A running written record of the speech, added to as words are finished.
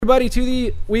Everybody to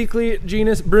the weekly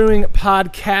Genus Brewing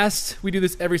podcast. We do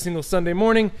this every single Sunday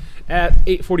morning at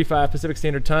 8:45 Pacific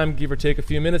Standard Time, give or take a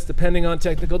few minutes depending on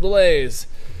technical delays.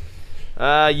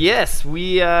 Yes,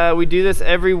 we do this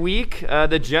every week.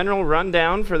 The general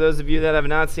rundown, for those of you that have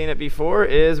not seen it before,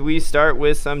 is we start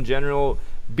with some general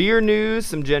beer news,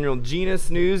 some general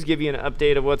genus news, give you an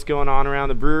update of what's going on around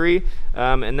the brewery,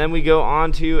 and then we go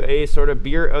on to a sort of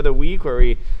beer of the week where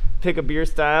we pick a beer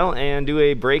style and do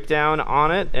a breakdown on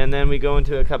it, and then we go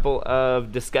into a couple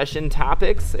of discussion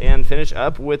topics and finish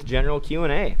up with general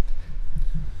Q&A.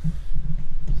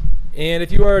 And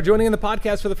if you are joining in the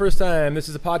podcast for the first time, this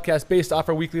is a podcast based off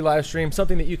our weekly live stream,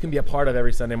 something that you can be a part of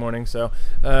every Sunday morning. So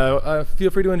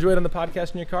feel free to enjoy it on the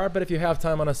podcast in your car, but if you have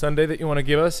time on a Sunday that you want to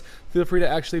give us, feel free to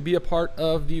actually be a part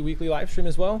of the weekly live stream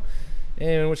as well.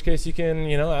 In which case you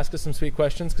can, ask us some sweet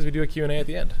questions because we do a Q&A at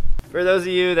the end. For those of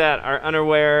you that are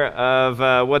unaware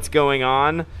of what's going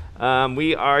on,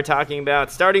 we are talking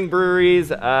about starting breweries,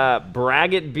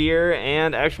 braggot beer,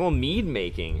 and actual mead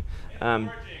making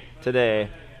today.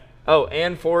 Oh,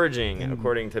 and foraging,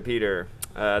 according to Peter.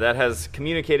 That has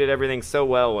communicated everything so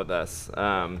well with us.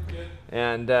 Oh,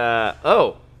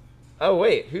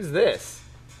 wait, who's this?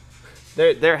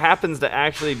 There happens to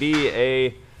actually be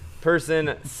a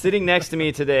person sitting next to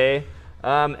me today.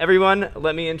 Everyone,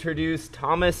 let me introduce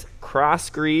Thomas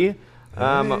Croskrey,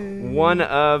 one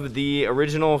of the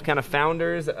original kind of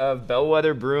founders of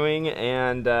Bellwether Brewing.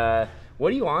 And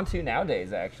what are you on to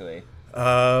nowadays, actually?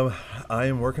 I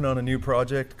am working on a new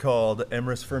project called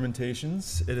Emrys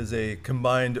Fermentations. It is a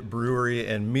combined brewery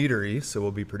and meadery, so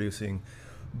we'll be producing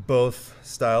both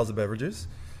styles of beverages.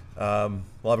 We'll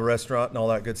have a restaurant and all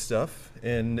that good stuff.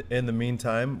 And in the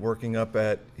meantime, working up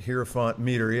at Hierophant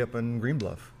Meadery up in Green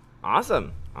Bluff.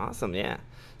 Awesome, yeah.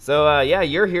 So,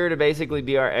 you're here to basically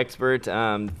be our expert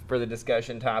for the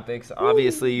discussion topics. Woo!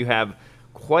 Obviously, you have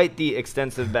quite the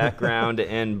extensive background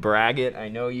in braggot. I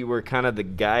know you were kind of the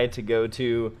guy to go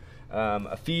to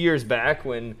a few years back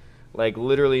when,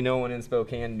 literally no one in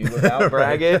Spokane knew about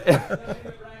braggot.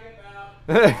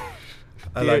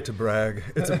 I like to brag.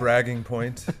 It's a bragging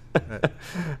point.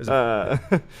 So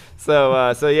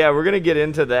we're gonna get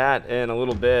into that in a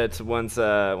little bit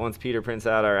once Peter prints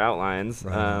out our outlines.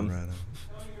 Right on.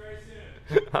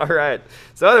 All right.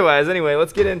 So anyway,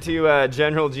 let's get into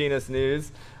general genus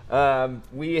news.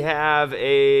 We have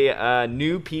a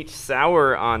new peach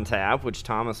sour on tap, which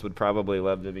Thomas would probably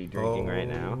love to be drinking right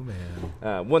now.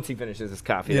 Man. Once he finishes his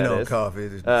coffee, coffee.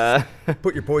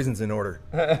 Put your poisons in order.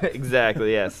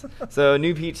 Exactly, yes. So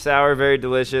new peach sour, very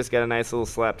delicious. Got a nice little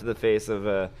slap to the face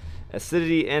of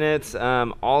acidity in it.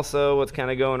 Also, what's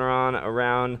kind of going on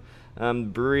around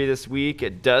brewery this week,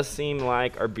 it does seem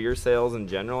like our beer sales in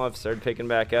general have started picking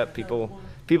back up.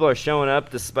 People are showing up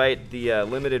despite the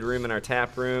limited room in our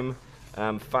tap room.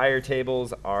 Fire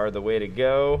tables are the way to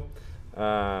go.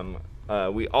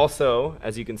 We also,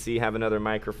 as you can see, have another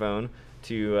microphone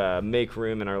to make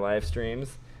room in our live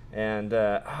streams. And,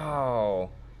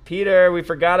 Peter, we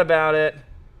forgot about it.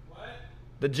 What?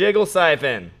 The jiggle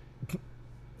siphon.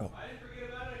 Oh. I didn't forget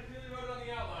about it. I clearly wrote it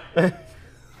on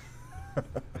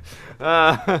the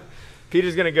outline.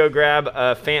 Peter's going to go grab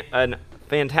a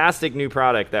fantastic new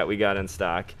product that we got in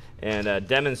stock and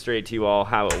demonstrate to you all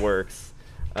how it works.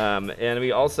 And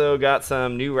we also got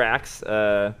some new racks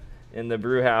in the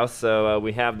brew house, so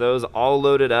we have those all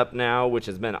loaded up now, which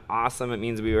has been awesome. It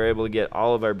means we were able to get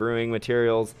all of our brewing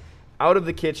materials out of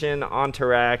the kitchen onto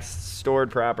racks, stored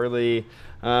properly.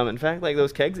 In fact,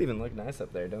 those kegs even look nice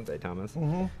up there, don't they, Thomas?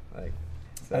 Mm-hmm.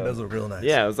 That does look real nice.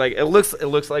 Yeah, it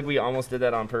looks like we almost did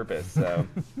that on purpose. So,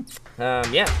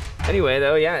 Anyway,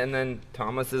 though, and then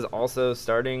Thomas is also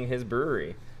starting his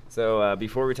brewery. So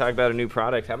before we talk about a new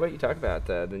product, how about you talk about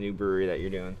the new brewery that you're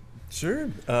doing? Sure.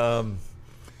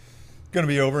 Going to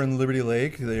be over in Liberty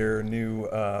Lake, their new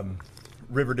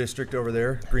river district over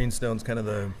there. Greenstone's kind of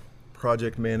the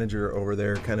project manager over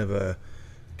there, kind of a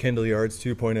Kendall Yards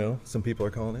 2.0, some people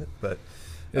are calling it, but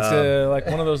it's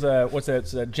one of those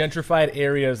gentrified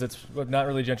areas that's not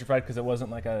really gentrified because it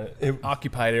wasn't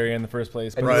occupied area in the first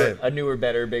place. But a newer,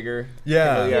 better, bigger.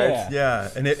 Yeah.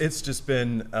 And it's just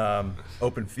been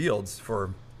open fields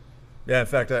for. Yeah, in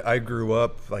fact, I grew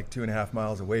up 2.5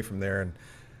 miles away from there, and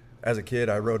as a kid,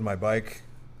 I rode my bike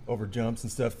over jumps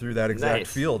and stuff through that exact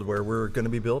field where we're going to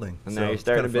be building. And now you're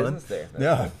starting a business there.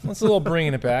 That's a little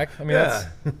bringing it back. I mean, that's.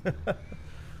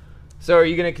 So are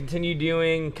you going to continue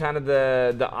doing kind of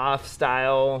the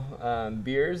off-style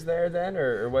beers there then,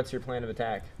 or what's your plan of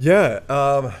attack?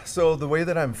 Yeah, so the way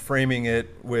that I'm framing it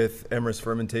with Emrys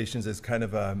Fermentations is kind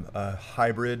of a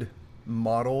hybrid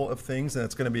model of things, and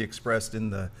it's going to be expressed in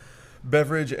the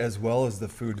beverage as well as the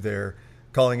food there.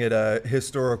 calling it a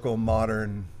historical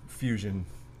modern fusion.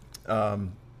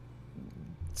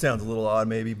 Sounds a little odd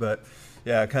maybe, but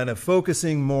yeah, kind of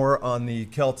focusing more on the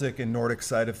Celtic and Nordic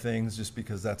side of things, just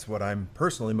because that's what I'm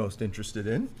personally most interested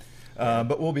in.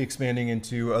 But we'll be expanding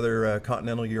into other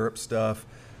continental Europe stuff.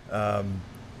 A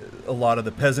lot of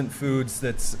the peasant foods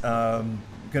that's going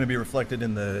to be reflected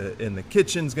in the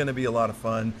kitchen is going to be a lot of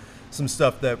fun. Some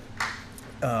stuff that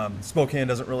Spokane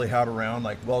doesn't really have around,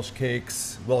 like Welsh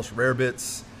cakes, Welsh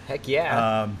rarebits. Heck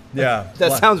yeah. Yeah.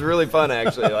 That sounds really fun,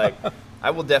 actually. Like,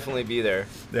 I will definitely be there.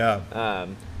 Yeah.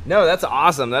 No, that's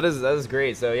awesome. That is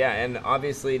great. So yeah, and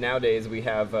obviously nowadays we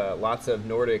have lots of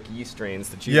Nordic yeast strains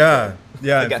to choose Yeah. from.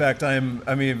 Yeah. In fact,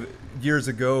 I mean, years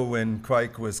ago when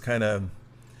Kvike was kind of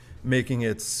making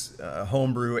its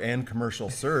homebrew and commercial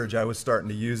surge, I was starting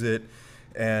to use it,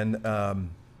 and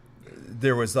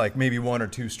there was like maybe one or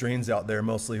two strains out there,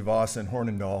 mostly Voss and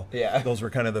Hornindal. Yeah. Those were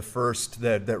kind of the first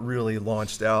that really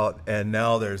launched out, and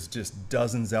now there's just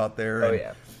dozens out there. Oh, and,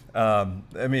 yeah.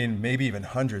 I mean, maybe even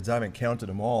hundreds. I haven't counted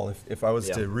them all. If I was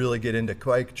to really get into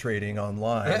Kvike trading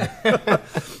online,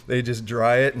 they just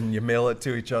dry it and you mail it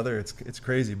to each other. It's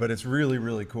crazy, but it's really,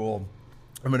 really cool.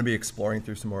 I'm going to be exploring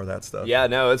through some more of that stuff. Yeah,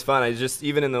 no, it's fun. I just,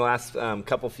 even in the last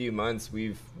few months,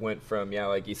 we've went from,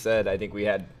 like you said, I think we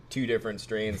had 2 different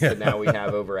strains to now we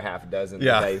have over a half a dozen.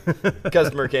 Yeah.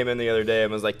 Customer came in the other day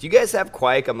and was like, "Do you guys have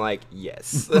Kvike?" I'm like,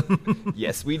 "Yes."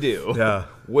 Yes, we do. Yeah.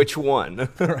 Which one?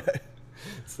 Right.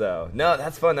 So, no,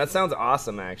 that's fun. That sounds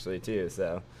awesome, actually, too.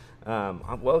 So,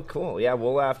 well, cool. Yeah,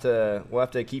 we'll have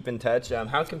to keep in touch.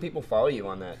 How can people follow you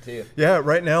on that, too? Yeah,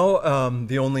 right now,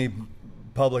 the only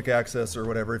public access or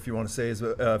whatever, if you want to say, is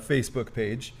a Facebook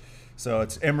page. So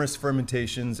it's Emrys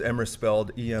Fermentations, Emrys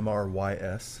spelled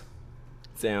EMRYS.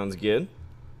 Sounds good.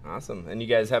 Awesome. And you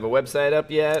guys have a website up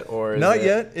yet, or Not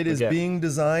yet. It is being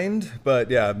designed,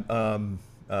 but yeah,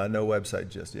 no website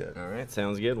just yet. All right,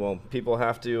 sounds good. Well, people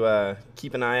have to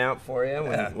keep an eye out for you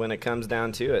when it comes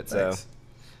down to it. Thanks. So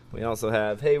we also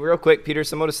have, hey, real quick, Peter,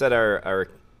 Samoda said our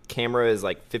camera is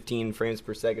like 15 frames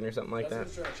per second or something like that.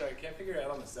 That's what I was trying to check. I can't figure it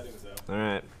out on the settings, though. All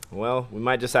right. Well, we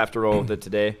might just have to roll with it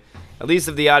today. At least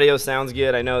if the audio sounds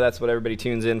good. I know that's what everybody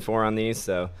tunes in for on these.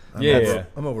 So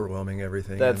I'm overwhelming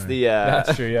everything. that's the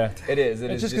That's true, yeah. it is.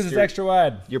 It's just because it's extra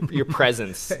wide. Your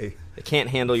presence. Hey. It can't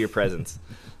handle your presence.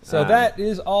 So that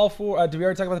is all for. Did we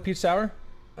already talk about the peach sour?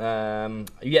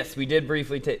 Yes, we did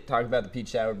briefly talk about the peach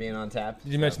sour being on tap.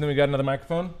 Did you mention that we got another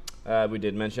microphone? We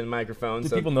did mention microphones.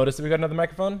 Did people notice that we got another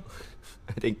microphone?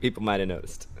 I think people might have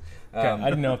noticed. Okay, I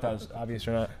didn't know if that was obvious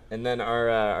or not. And then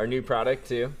our new product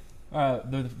too.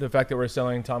 The fact that we're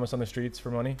selling Thomas on the streets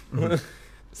for money.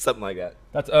 Something like that.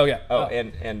 That's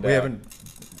And we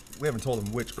haven't told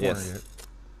them which corner yes. yet.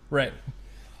 right.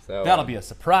 So That'll be a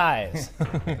surprise. All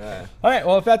right.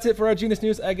 Well, if that's it for our Genus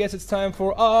News, I guess it's time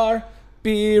for our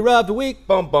beer of the week.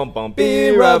 bum bum bum.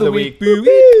 Beer of the week.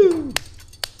 Woo!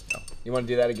 You want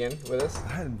to do that again with us?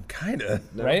 I'm kind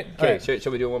of. No? Right? Okay. All right.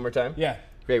 Shall we do it one more time? Yeah.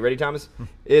 Great. Ready, Thomas?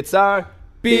 It's our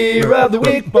Beer of the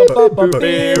week.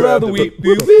 Beer of the week.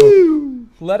 Woo!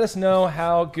 Let us know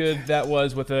how good that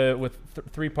was with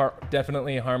 3-part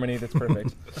definitely harmony. That's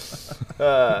perfect.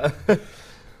 Beer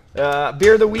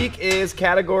of the week is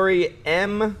category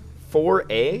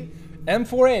M4A.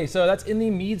 M4A, so that's in the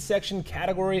mead section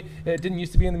category. It didn't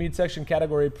used to be in the mead section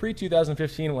category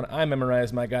pre-2015 when I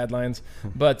memorized my guidelines,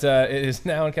 but it is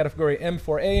now in category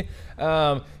M4A,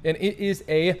 and it is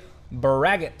a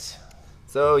Braggot.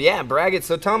 So yeah, Braggot.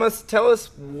 So Thomas, tell us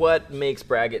what makes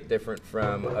Braggot different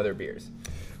from other beers.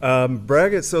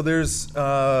 Braggot, so there's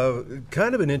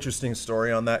kind of an interesting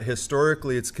story on that.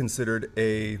 Historically, it's considered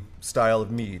a style of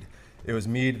mead. It was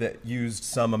mead that used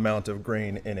some amount of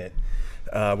grain in it.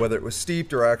 Whether it was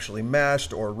steeped or actually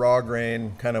mashed or raw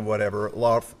grain, kind of whatever.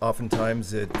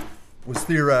 Oftentimes it was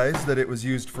theorized that it was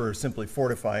used for simply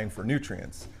fortifying for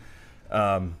nutrients.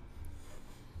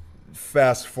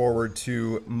 Fast forward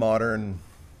to modern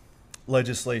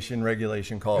legislation,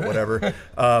 regulation, call it whatever.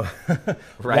 Right.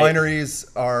 Wineries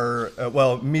are,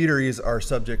 meaderies are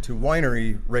subject to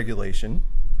winery regulation.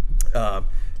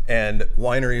 And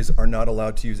wineries are not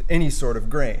allowed to use any sort of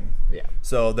grain. Yeah.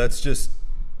 So that's just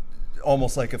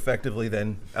almost like effectively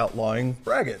then outlawing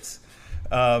braggots.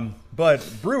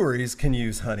 But breweries can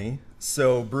use honey.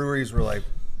 So breweries were like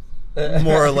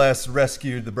more or less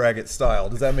rescued the braggot style.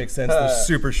 Does that make sense? The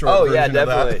super short version yeah, of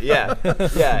definitely.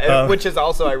 that. Yeah. Which is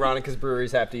also ironic because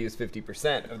breweries have to use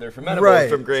 50% of their fermentables Right.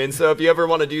 from grains. So if you ever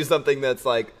want to do something that's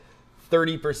like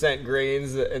 30%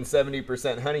 grains and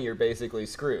 70% honey, you're basically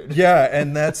screwed. Yeah,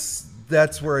 and that's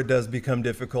where it does become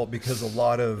difficult because a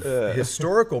lot of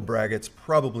historical braggots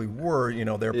probably were,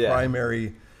 their Yeah.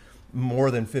 primary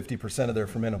more than 50% of their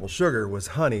fermentable sugar was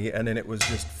honey, and then it was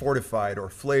just fortified or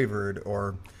flavored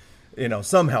or,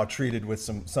 somehow treated with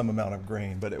some amount of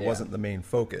grain, but it wasn't the main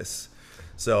focus.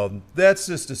 So that's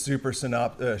just a super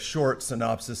short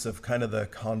synopsis of kind of the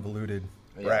convoluted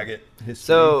braggot history.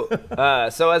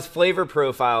 So as flavor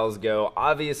profiles go,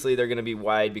 obviously they're going to be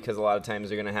wide because a lot of times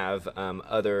they're going to have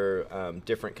other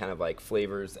different kind of like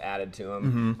flavors added to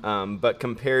them. But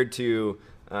compared to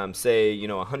say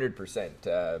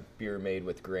 100% beer made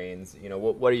with grains,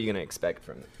 what are you going to expect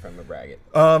from a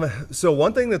braggot? So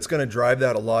one thing that's going to drive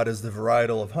that a lot is the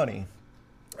varietal of honey.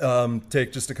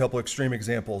 Take just a couple extreme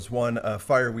examples. One,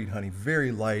 fireweed honey,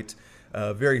 very light,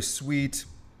 very sweet,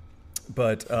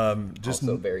 but just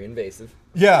also very invasive.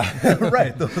 Yeah,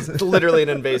 right. It's literally an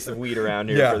invasive weed around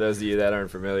here for those of you that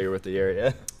aren't familiar with the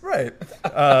area. Right.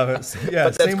 But that's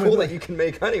cool that you can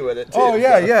make honey with it too. Oh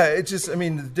yeah, yeah. It just,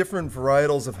 the different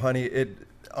varietals of honey. It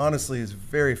honestly is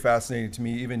very fascinating to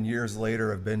me. Even years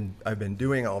later, I've been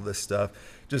doing all this stuff.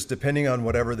 Just depending on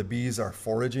whatever the bees are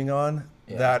foraging on,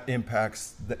 that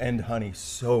impacts the end honey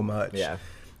so much. Yeah.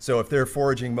 So if they're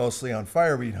foraging mostly on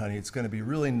fireweed honey, it's going to be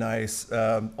really nice,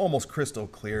 almost crystal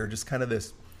clear, just kind of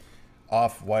this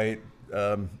off-white,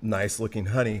 nice looking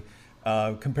honey.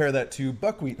 Compare that to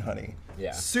buckwheat honey.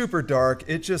 Yeah. Super dark.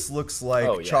 It just looks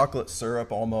like chocolate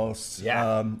syrup almost.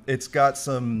 Yeah. It's got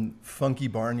some funky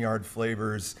barnyard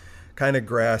flavors, kind of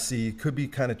grassy, could be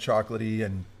kind of chocolatey,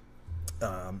 and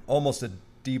almost a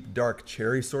deep dark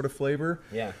cherry sort of flavor.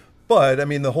 Yeah. But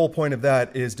the whole point of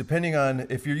that is, depending on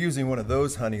if you're using one of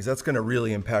those honeys, that's going to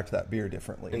really impact that beer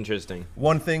differently. Interesting.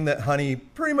 One thing that honey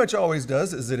pretty much always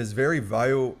does is it is very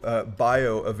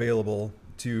bioavailable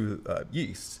to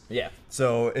yeast. Yeah.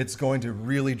 So it's going to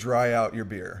really dry out your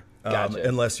beer. Gotcha.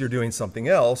 Unless you're doing something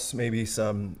else, maybe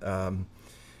some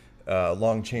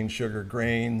long chain sugar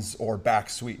grains or back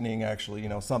sweetening, actually,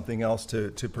 something else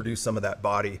to produce some of that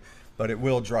body. But it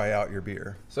will dry out your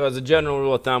beer. So as a general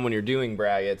rule of thumb, when you're doing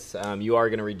braggots, you are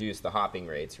going to reduce the hopping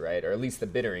rates, right? Or at least the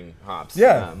bittering hops.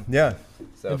 Yeah,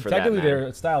 So for technically, that they're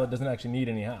a style that doesn't actually need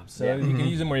any hops, so you can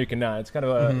use them where you cannot. It's kind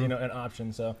of a an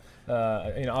option. So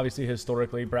obviously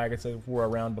historically, braggots were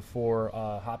around before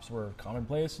hops were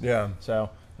commonplace. Yeah. So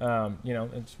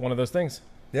it's one of those things.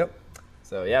 Yep.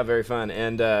 So yeah, very fun.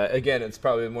 And again, it's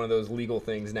probably one of those legal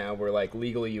things now where like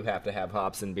legally you have to have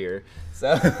hops in beer.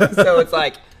 So it's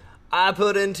like, I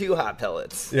put in 2 hot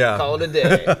pellets. Yeah. Call it a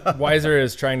day. Weiser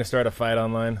is trying to start a fight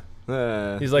online.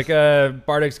 He's like,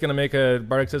 Bardick's gonna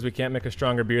Bardick says we can't make a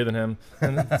stronger beer than him.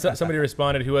 And somebody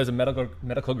responded who has a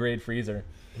medical grade freezer.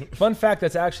 Fun fact,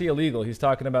 that's actually illegal. He's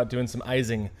talking about doing some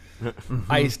icing,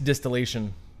 ice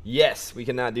distillation. Yes, we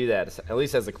cannot do that. At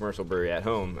least as a commercial brewery. At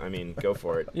home, go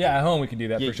for it. Yeah, at home we can do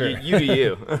that for sure. You do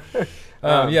you.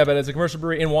 Yeah, but as a commercial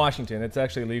brewery in Washington, it's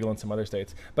actually legal in some other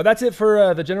states. But that's it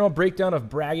for the general breakdown of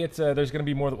braggots. There's going to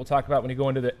be more that we'll talk about when you go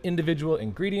into the individual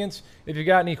ingredients. If you've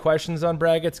got any questions on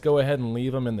braggots, go ahead and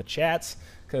leave them in the chats,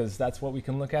 because that's what we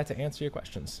can look at to answer your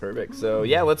questions. Perfect. So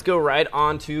yeah, let's go right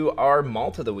on to our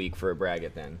malt of the week for a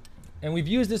braggot then. And we've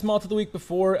used this malt of the week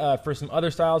before for some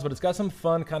other styles, but it's got some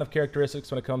fun kind of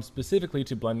characteristics when it comes specifically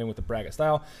to blending with the braggot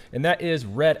style, and that is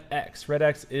Red X. Red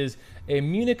X is a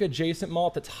Munich adjacent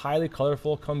malt that's highly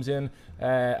colorful, comes in,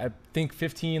 I think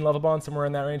 15 Lovibond, somewhere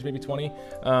in that range, maybe 20,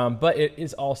 but it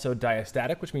is also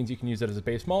diastatic, which means you can use it as a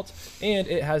base malt, and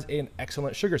it has an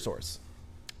excellent sugar source.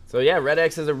 So yeah, Red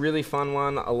X is a really fun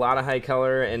one, a lot of high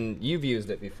color, and you've used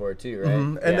it before too, right?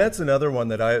 And that's another one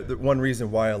that one reason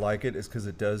why I like it is because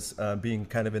it does, being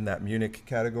kind of in that Munich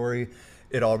category,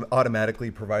 it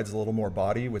automatically provides a little more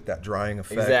body with that drying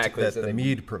effect that the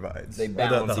mead provides. They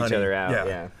balance each other out,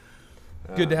 yeah.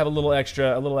 Good to have a little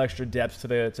extra depth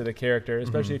to the character,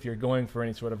 especially if you're going for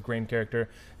any sort of grain character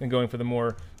and going for the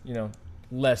more,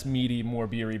 less meaty, more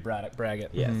beery braggot.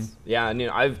 Yes. Yeah,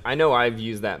 I know I've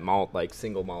used that malt, like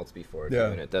single malts before too,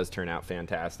 and it does turn out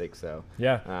fantastic. So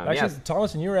actually,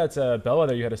 Thomas, when you were at Bella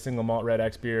there, you had a single malt Red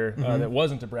X beer that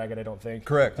wasn't a braggot, I don't think.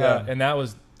 Correct. Yeah. And that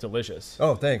was delicious.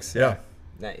 Oh, thanks. Yeah.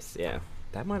 Nice. Yeah.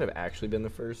 That might have actually been the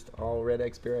first all Red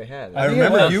X beer I had. I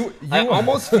remember you I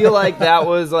almost feel like that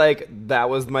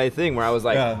was my thing where I was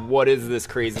like, what is this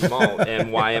crazy malt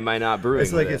and why am I not brewing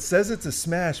It's like it says it's a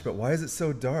smash, but why is it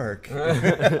so dark?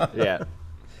 Yeah.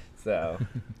 So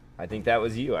I think that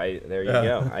was you. There you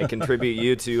go. I contribute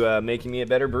you to making me a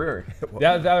better brewer.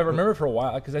 Yeah, I remember for a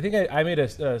while, because I think I made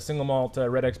a single malt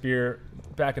Red X beer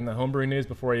back in the homebrewing news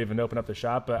before I even opened up the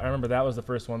shop. But I remember that was the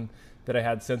first one that I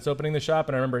had since opening the shop,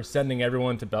 and I remember sending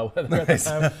everyone to Bellwether at the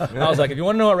time. I was like, if you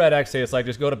want to know what Red X tastes like,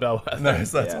 just go to Bellwether.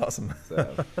 Nice, that's awesome.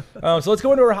 So let's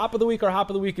go into our hop of the week. Our hop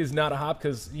of the week is not a hop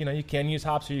because you can use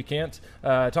hops or you can't.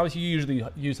 Thomas, you usually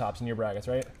use hops in your braggots,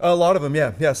 right? A lot of them,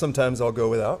 yeah. Sometimes I'll go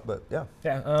without, but yeah.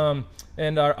 Yeah.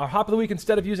 And our hop of the week,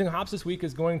 instead of using hops this week,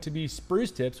 is going to be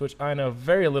spruce tips, which I know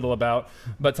very little about,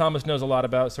 but Thomas knows a lot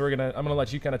about. So I'm gonna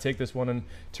let you kind of take this one in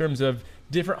terms of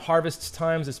different harvest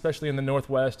times, especially in the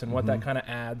Northwest, and what that kind of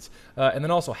adds, and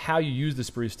then also how you use the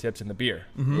spruce tips in the beer.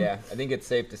 Yeah, I think it's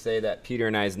safe to say that Peter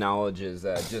and I's knowledge is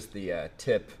just the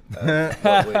tip of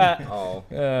what we all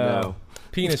know.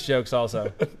 Penis jokes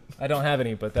also. I don't have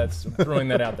any, but that's throwing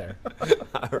that out there.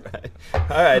 All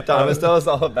right, Thomas, tell us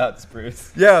all about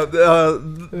spruce. Yeah,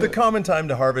 the common time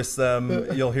to harvest them,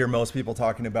 you'll hear most people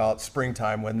talking about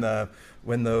springtime when the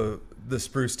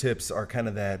spruce tips are kind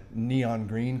of that neon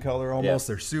green color almost.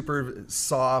 Yeah. They're super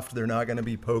soft. They're not going to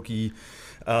be pokey.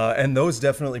 And those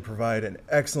definitely provide an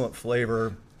excellent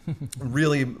flavor.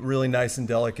 Really, really nice and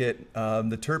delicate.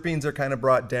 The terpenes are kind of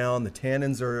brought down. The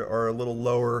tannins are a little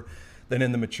lower than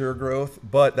in the mature growth,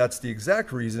 but that's the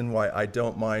exact reason why I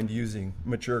don't mind using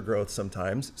mature growth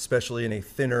sometimes, especially in a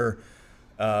thinner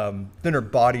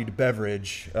bodied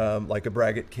beverage like a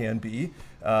braggot can be.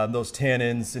 Those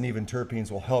tannins and even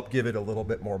terpenes will help give it a little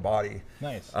bit more body.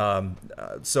 Nice.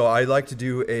 So I like to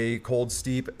do a cold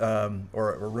steep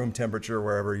or room temperature,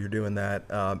 wherever you're doing that,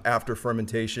 after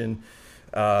fermentation.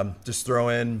 Just throw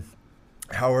in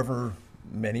however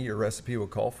many your recipe will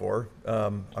call for.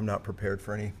 I'm not prepared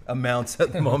for any amounts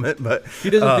at the moment, but he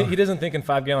doesn't think in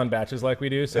 5-gallon batches like we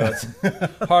do, so it's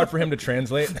hard for him to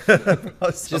translate.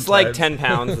 Just like 10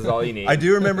 pounds is all you need. I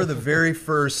do remember the very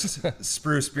first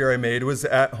spruce beer I made was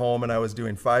at home, and I was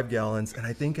doing 5 gallons, and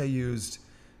I think I used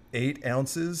 8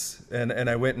 ounces, and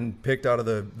I went and picked out of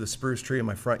the spruce tree in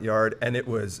my front yard, and it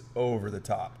was over the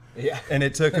top. Yeah. And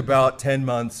it took about 10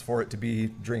 months for it to be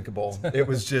drinkable. It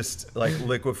was just like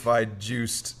liquefied,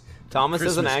 juiced. Thomas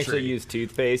Christmas doesn't actually tree. use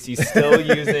toothpaste. He's still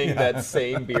using that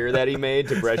same beer that he made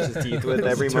to brush his teeth with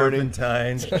every morning.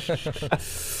 Turpentine.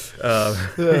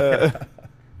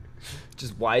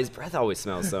 Just why his breath always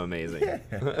smells so amazing.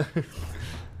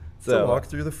 So walk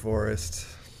through the forest.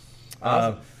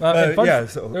 Awesome.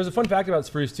 There's a fun fact about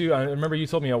spruce too. I remember you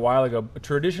told me a while ago.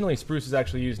 Traditionally, spruce is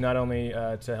actually used not only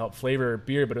to help flavor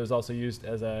beer, but it was also used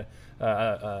as a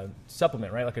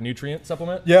supplement, right? Like a nutrient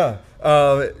supplement. Yeah.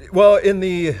 Well, in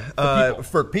the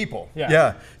for people.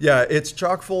 Yeah. It's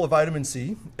chock full of vitamin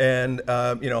C, and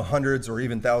hundreds or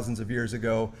even thousands of years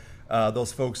ago,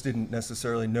 those folks didn't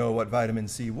necessarily know what vitamin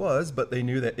C was, but they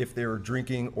knew that if they were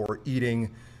drinking or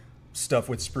eating stuff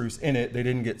with spruce in it, they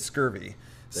didn't get scurvy.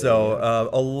 So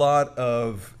a lot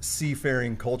of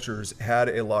seafaring cultures had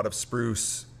a lot of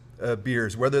spruce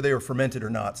beers, whether they were fermented or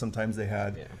not. Sometimes they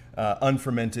had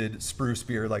unfermented spruce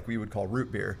beer, like we would call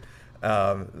root beer.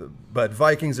 But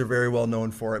Vikings are very well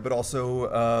known for it, but also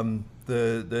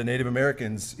the Native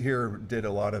Americans here did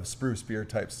a lot of spruce beer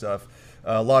type stuff.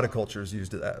 A lot of cultures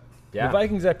used that. Yeah. The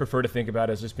Vikings I prefer to think about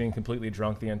as just being completely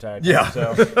drunk the entire time. Yeah.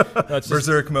 So that's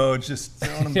berserk mode, just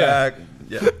throwing them back.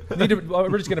 Yeah.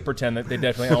 We're just going to pretend that they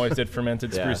definitely always did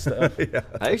fermented spruce stuff. Yeah.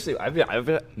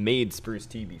 I've made spruce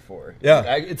tea before.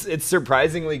 Yeah. It's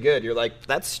surprisingly good. You're like,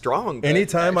 that's strong. But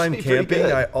anytime I'm camping,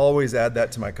 good. I always add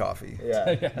that to my coffee.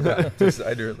 Yeah.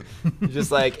 I do.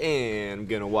 Just like, and I'm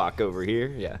going to walk over here.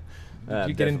 Yeah.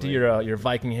 You get into your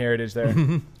Viking heritage there.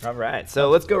 All right, so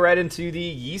let's go right into the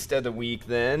yeast of the week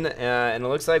then, and it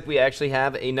looks like we actually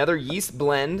have another yeast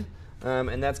blend,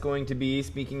 and that's going to be,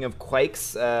 speaking of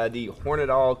quikes, the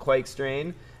Hornadal Quike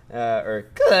strain, or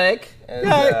Quike,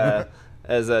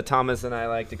 as Thomas and I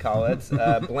like to call it,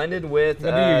 blended with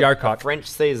French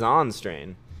Saison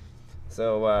strain.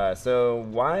 So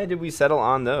why did we settle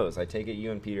on those? I take it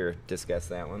you and Peter discussed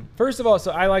that one. First of all,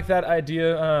 so I like that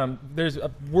idea. There's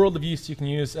a world of yeast you can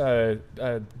use.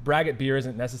 Braggot beer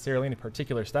isn't necessarily any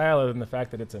particular style other than the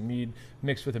fact that it's a mead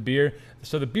mixed with a beer.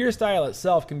 So the beer style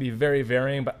itself can be very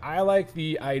varying, but I like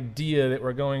the idea that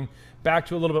we're going back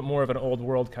to a little bit more of an old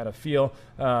world kind of feel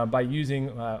by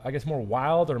using, I guess, more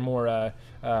wild or more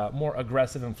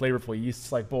aggressive and flavorful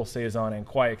yeasts like both Saison and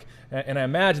Quike. And I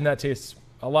imagine that tastes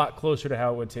a lot closer to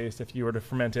how it would taste if you were to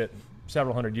ferment it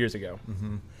several hundred years ago.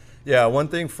 Mm-hmm. Yeah, one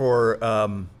thing for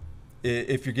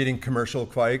if you're getting commercial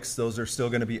quikes, those are still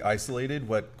going to be isolated.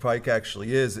 What quike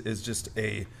actually is just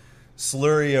a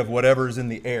slurry of whatever's in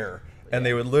the air. And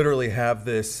they would literally have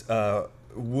this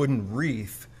wooden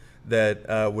wreath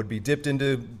that would be dipped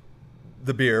into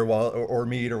the beer or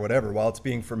mead or whatever while it's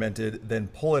being fermented, then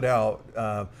pull it out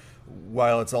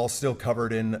while it's all still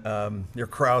covered in your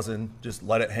krausen, just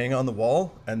let it hang on the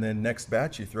wall, and then next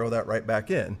batch you throw that right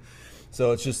back in.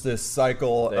 So it's just this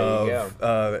cycle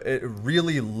of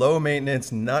really low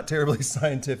maintenance, not terribly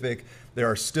scientific. There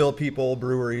are still people,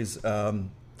 breweries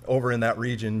over in that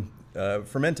region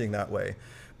fermenting that way.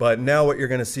 But now what you're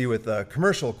going to see with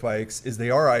commercial Kveiks is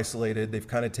they are isolated. They've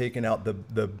kind of taken out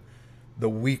the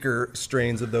weaker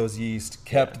strains of those yeast,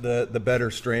 kept the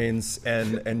better strains,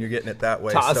 and you're getting it that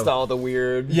way. Tossed all the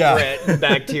weird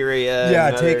bacteria. Yeah,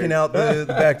 taking out the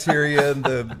bacteria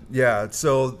and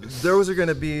so those are going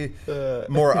to be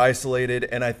more isolated,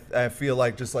 and I feel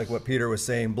like, just like what Peter was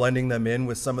saying, blending them in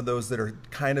with some of those that are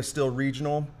kind of still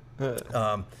regional,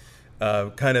 kind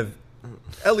of,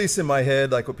 at least in my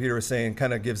head, like what Peter was saying,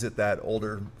 kind of gives it that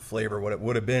older flavor, what it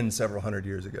would have been several hundred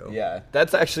years ago. Yeah,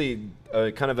 that's actually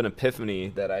kind of an epiphany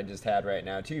that I just had right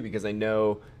now, too, because I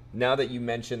know now that you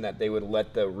mentioned that they would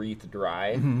let the wreath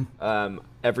dry,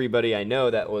 everybody I know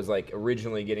that was like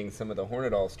originally getting some of the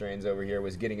Hornadal strains over here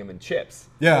was getting them in chips.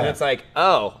 Yeah. And it's like,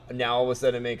 oh, now all of a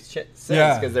sudden it makes sense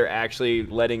because they're actually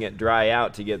letting it dry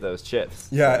out to get those chips.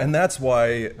 Yeah, and that's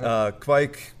why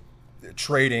Kveik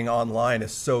trading online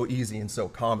is so easy and so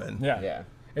common. Yeah.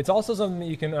 It's also something that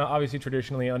you can obviously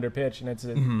traditionally underpitch, and it's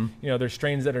there's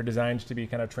strains that are designed to be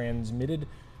kind of transmitted.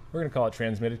 We're going to call it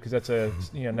transmitted because that's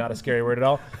not a scary word at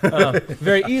all.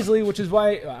 Very easily, which is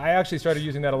why I actually started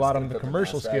using that a lot on the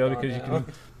commercial scale, because you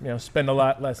can spend a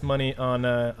lot less money on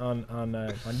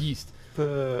yeast.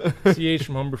 CH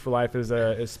from Homebrew for Life is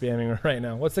spamming right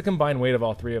now. What's the combined weight of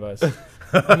all three of us?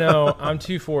 No, I'm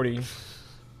 240.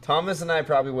 Thomas and I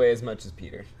probably weigh as much as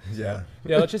Peter. Yeah.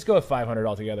 Yeah, let's just go with 500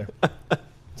 altogether.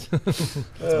 That's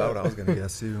about what I was going to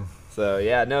guess too. So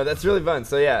yeah, no, that's really fun.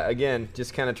 So yeah, again,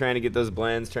 just kind of trying to get those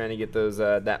blends, trying to get those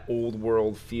that old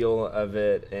world feel of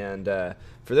it. And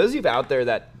for those of you out there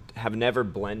that have never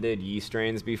blended yeast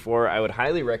strains before, I would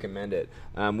highly recommend it.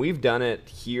 We've done it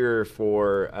here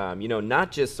for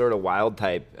not just sort of wild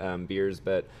type beers,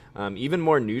 but even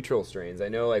more neutral strains. I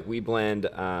know we blend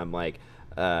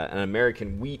an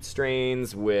American wheat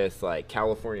strains with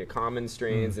California common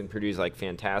strains and produce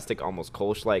fantastic, almost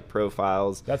Kolsch-like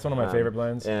profiles. That's one of my favorite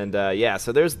blends. And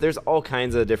so there's all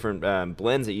kinds of different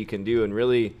blends that you can do, and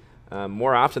really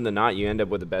more often than not, you end up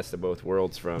with the best of both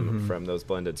worlds from those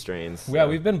blended strains. Yeah,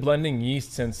 we've been blending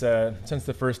yeast since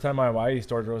the first time my Y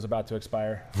yeast order was about to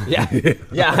expire. Yeah.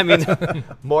 I mean,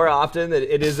 more often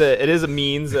it is a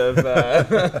means of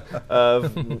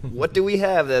what do we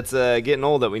have that's getting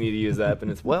old that we need to use up, and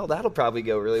it's that'll probably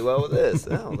go really well with this.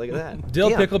 Oh, look at that.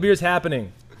 Dill pickle beer's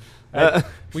happening.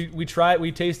 We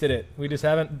tasted it. We just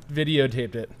haven't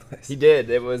videotaped it. He did.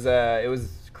 It was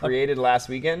created last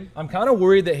weekend. I'm kind of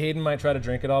worried that Hayden might try to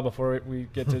drink it all before we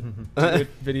get to do a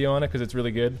video on it, because it's really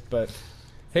good. But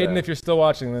Hayden, if you're still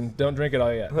watching, then don't drink it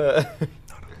all yet.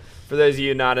 For those of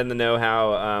you not in the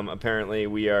know-how, apparently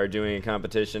we are doing a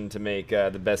competition to make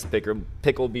the best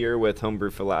pickle beer with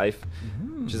Homebrew for Life,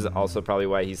 which is also probably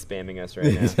why he's spamming us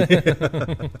right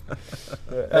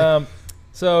now.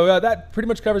 So that pretty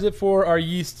much covers it for our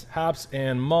yeast, hops,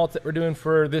 and malt that we're doing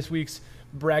for this week's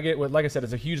Braggot. Like I said,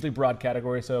 it's a hugely broad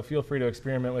category, so feel free to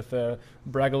experiment with a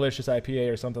Braggalicious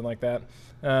IPA or something like that.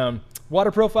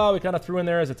 Water profile, we kind of threw in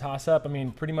there as a toss-up. I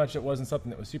mean, pretty much it wasn't something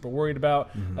that was super worried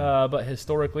about, but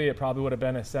historically it probably would have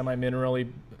been a semi-mineral-y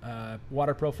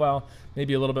water profile,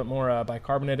 maybe a little bit more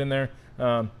bicarbonate in there,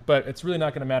 but it's really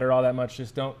not going to matter all that much.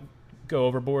 Just don't go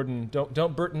overboard, and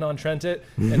don't Burton on Trent it,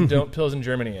 and don't Pilsen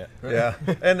Germany it. Yeah,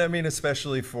 and I mean,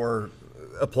 especially for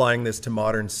applying this to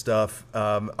modern stuff,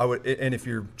 I would, and if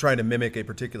you're trying to mimic a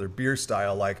particular beer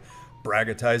style, like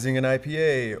braggatizing an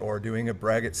IPA or doing a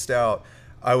braggot stout,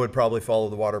 I would probably follow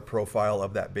the water profile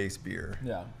of that base beer.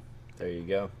 Yeah, there you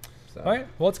go. So. All right,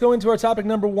 well, let's go into our topic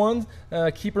number one.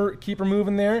 Keep her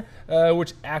moving there,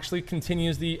 which actually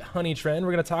continues the honey trend.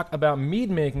 We're going to talk about mead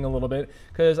making a little bit,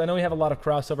 because I know we have a lot of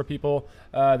crossover people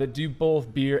that do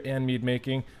both beer and mead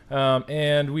making.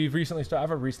 And I've recently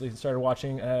started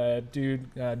watching a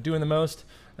dude doing the most,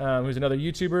 who's another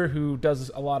YouTuber who does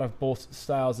a lot of both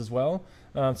styles as well.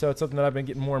 So it's something that I've been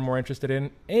getting more and more interested in.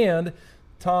 And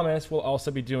Thomas will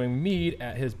also be doing mead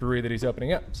at his brewery that he's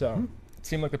opening up. So it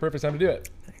seemed like the perfect time to do it.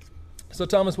 So,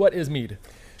 Thomas, what is mead?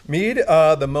 Mead,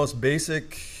 the most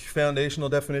basic foundational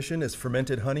definition, is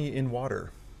fermented honey in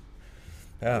water.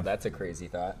 Yeah, well, that's a crazy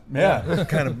thought. Yeah,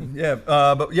 kind of. Yeah,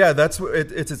 but yeah, it's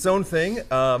its own thing.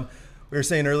 We were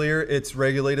saying earlier, it's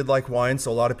regulated like wine,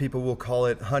 so a lot of people will call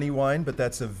it honey wine, but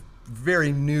that's a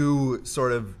very new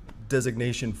sort of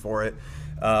designation for it.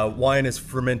 Wine is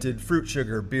fermented fruit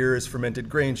sugar, beer is fermented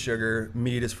grain sugar,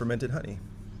 mead is fermented honey.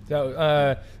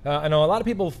 So I know a lot of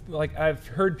people, like I've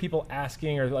heard people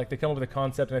asking, or like they come up with a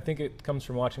concept, and I think it comes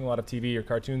from watching a lot of TV or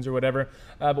cartoons or whatever.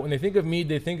 But when they think of mead,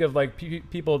 they think of like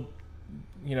people,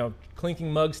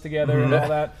 clinking mugs together and all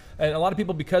that. And a lot of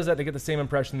people, because of that, they get the same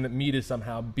impression that mead is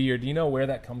somehow beer. Do you know where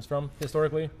that comes from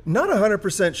historically? Not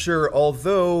 100% sure,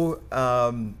 although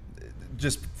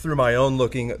just through my own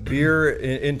looking, beer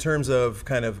in terms of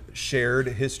kind of shared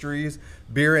histories,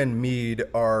 beer and mead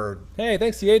are... Hey,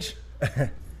 thanks, CH.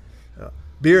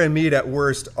 Beer and mead at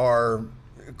worst are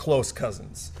close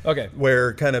cousins. Okay.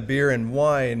 Where kind of beer and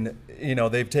wine,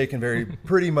 they've taken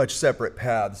pretty much separate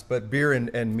paths, but beer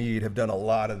and mead have done a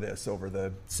lot of this over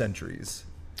the centuries.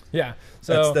 Yeah.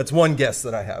 So that's one guess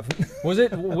that I have. Was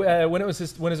it when it was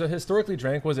historically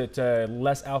drank? Was it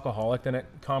less alcoholic than it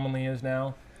commonly is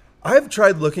now? I've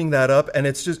tried looking that up, and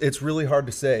it's really hard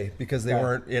to say because they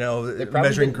weren't,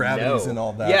 measuring gravities and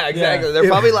all that. Yeah, exactly. Yeah. They're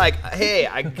probably like, hey,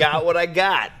 I got what I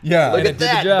got. Yeah. Look And at it did the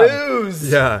that, job.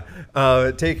 booze. Yeah.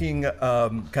 Taking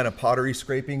kind of pottery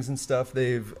scrapings and stuff,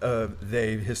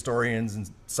 historians and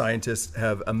scientists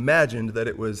have imagined that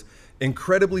it was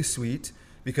incredibly sweet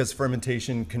because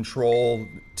fermentation control,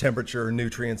 temperature,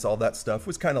 nutrients, all that stuff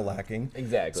was kind of lacking.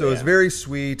 Exactly. So it was very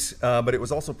sweet, but it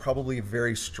was also probably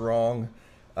very strong.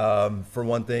 For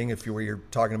one thing, if you were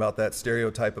talking about that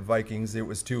stereotype of Vikings, it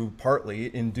was to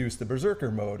partly induce the berserker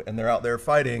mode, and they're out there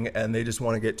fighting, and they just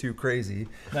want to get too crazy.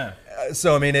 Nah.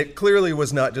 So I mean, it clearly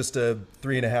was not just a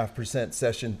 3.5%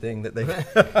 session thing that they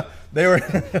were.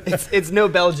 It's no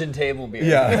Belgian table beer.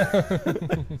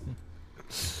 Yeah.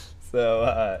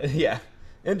 So yeah.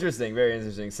 Interesting, very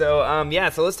interesting. So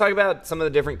so let's talk about some of the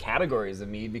different categories of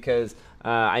mead, because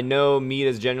I know mead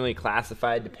is generally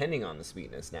classified depending on the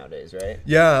sweetness nowadays, right?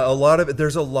 Yeah,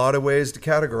 there's a lot of ways to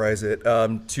categorize it.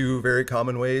 Two very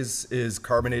common ways is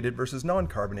carbonated versus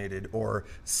non-carbonated, or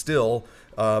still,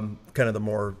 kind of the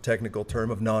more technical term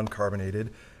of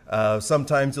non-carbonated.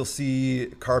 Sometimes you'll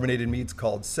see carbonated meads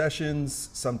called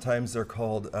sessions. Sometimes they're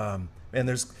called,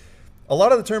 there's a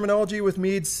lot of the terminology with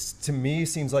meads to me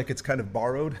seems like it's kind of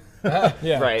borrowed.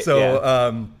 Yeah. Right.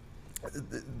 So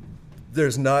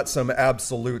there's not some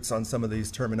absolutes on some of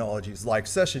these terminologies, like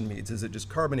session meads. Is it just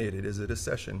carbonated? Is it a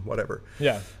session? Whatever.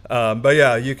 Yeah. But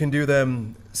yeah, you can do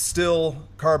them still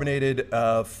carbonated,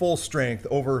 full strength,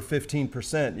 over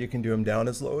 15%. You can do them down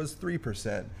as low as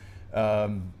 3%.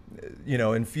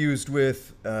 Infused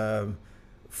with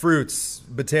fruits,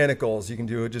 botanicals. You can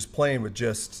do it just plain with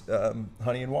just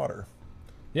honey and water.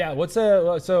 Yeah, there's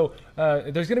going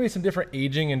to be some different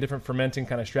aging and different fermenting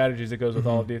kind of strategies that goes with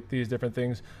all of these different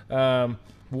things.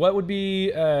 What would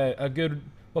be a good?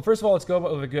 Well, first of all, let's go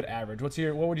with a good average. What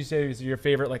would you say is your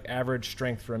favorite average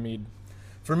strength for a mead?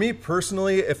 For me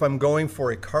personally, if I'm going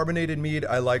for a carbonated mead,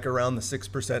 I like around the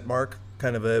 6% mark,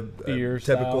 kind of a Beer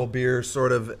typical style. beer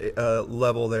sort of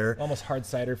level there. Almost hard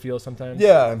cider feel sometimes.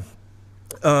 Yeah.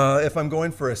 If I'm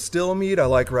going for a still mead, I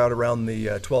like right around the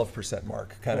 12%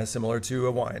 mark, kind of similar to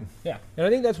a wine. Yeah, and I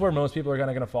think that's where most people are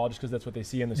going to fall, just because that's what they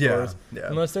see in the Yeah, stores. yeah.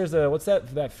 Unless there's what's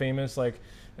that famous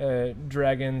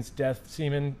Dragon's Death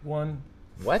Semen one?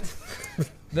 What?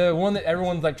 The one that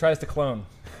everyone tries to clone.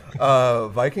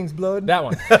 Viking's blood? That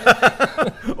one.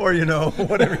 Or,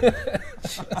 whatever.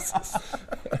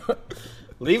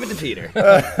 Leave it to Peter.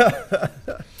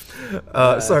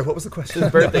 Sorry, what was the question?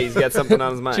 His birthday, he's got something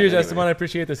on his mind. Cheers, anyway. Esteban. I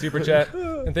appreciate the super chat,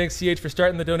 and thanks CH for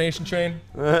starting the donation train.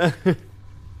 So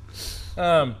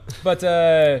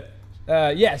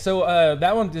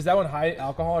that one, is that one high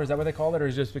alcohol, or is that what they call it, or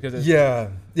is it just because it's Yeah.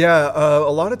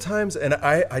 A lot of times, and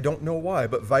I don't know why,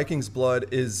 but Viking's blood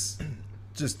is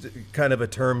just kind of a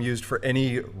term used for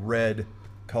any red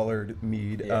colored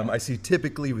mead. Yeah. I see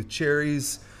typically with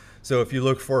cherries. So if you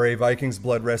look for a Viking's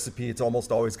blood recipe, it's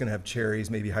almost always going to have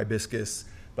cherries, maybe hibiscus,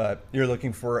 but you're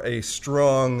looking for a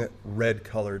strong red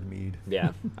colored mead.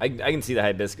 Yeah, I can see the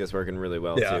hibiscus working really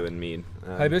well Yeah. too in mead.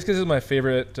 Hibiscus is my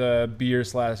favorite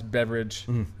beer/beverage.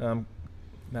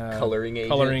 Coloring agent.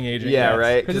 Coloring agent. Yeah,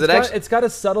 right. Because it's got a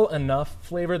subtle enough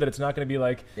flavor that it's not going to be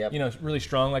really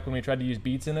strong, like when we tried to use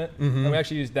beets in it. And we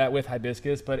actually used that with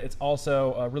hibiscus, but it's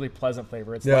also a really pleasant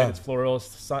flavor. It's light, it's floral,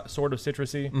 it's sort of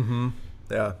citrusy. Mm-hmm.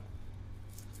 Yeah.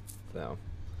 So,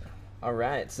 all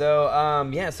right. So,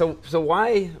 So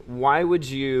why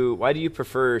do you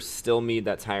prefer still mead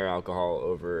that's higher alcohol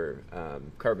over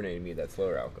carbonated mead that's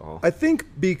lower alcohol? I think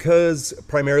because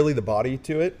primarily the body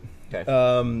to it. Okay.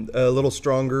 A little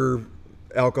stronger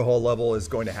alcohol level is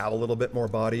going to have a little bit more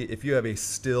body. If you have a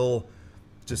still,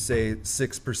 just say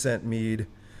 6% mead.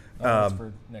 That's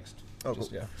for next. Oh,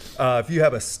 Just, cool. yeah. If you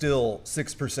have a still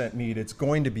 6% mead, it's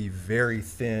going to be very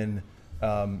thin,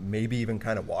 maybe even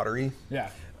kind of watery. Yeah.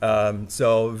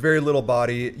 So very little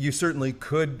body. You certainly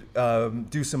could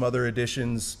do some other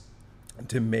additions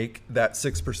to make that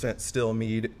 6% still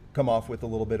mead come off with a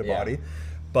little bit of body.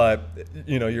 But,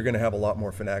 you know, you're going to have a lot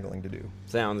more finagling to do.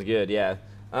 Sounds good, yeah.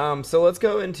 So let's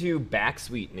go into back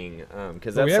sweetening,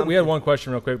 because we had one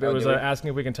question real quick that was asking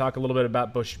if we can talk a little bit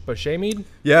about Bochet mead.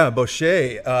 Yeah,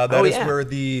 Bochet. That is where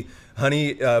the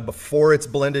honey, before it's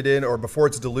blended in or before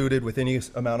it's diluted with any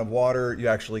amount of water, you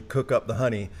actually cook up the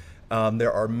honey.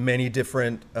 There are many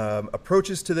different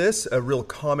approaches to this. A real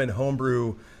common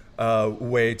homebrew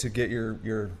way to get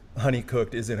your honey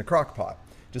cooked is in a crock pot.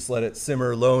 Just let it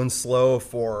simmer low and slow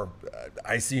for,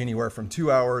 I see anywhere from 2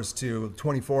 hours to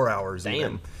 24 hours.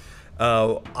 Damn.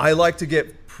 I like to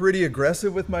get pretty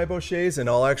aggressive with my Bochets, and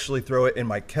I'll actually throw it in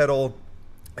my kettle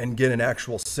and get an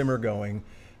actual simmer going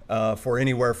for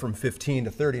anywhere from 15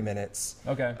 to 30 minutes.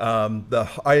 Okay.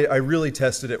 I really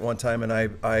tested it one time, and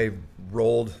I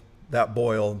rolled that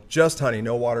boil, just honey,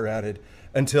 no water added,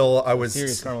 until I was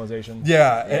serious caramelization.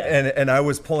 Yeah, and I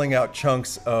was pulling out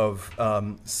chunks of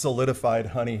solidified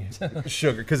honey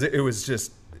sugar because it was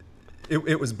just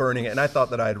it was burning it, and I thought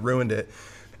that I had ruined it.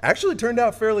 Actually, turned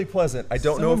out fairly pleasant. I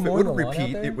don't know if it would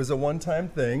repeat. It was a one-time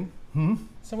thing.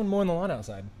 Someone mowing the lawn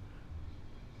outside.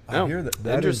 I hear that.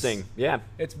 Interesting. Yeah.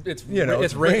 It's you know,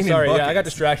 it's raining. Sorry, buckets. I got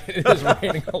distracted. It is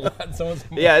raining a lot. Someone's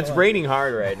mowing Yeah, the it's lawn. raining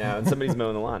hard right now, and somebody's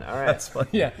mowing the lawn. All right. That's funny.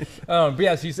 Yeah, but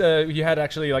yeah, so you had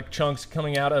actually like chunks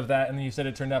coming out of that, and then you said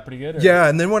it turned out pretty good. Or? Yeah,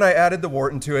 and then when I added the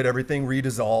wort to it, everything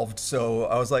redissolved. So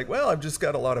I was like, well, I've just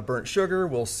got a lot of burnt sugar.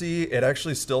 We'll see. It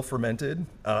actually still fermented.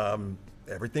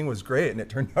 Everything was great, and it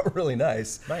turned out really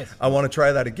nice. Nice. I want to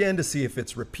try that again to see if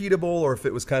it's repeatable or if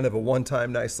it was kind of a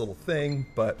one-time nice little thing.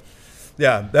 But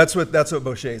yeah, that's what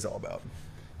Bochet is all about.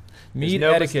 Mead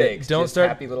no etiquette. mistakes, Don't just start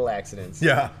happy little accidents.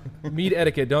 Yeah. mead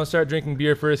etiquette. Don't start drinking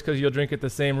beer first because you'll drink at the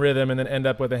same rhythm and then end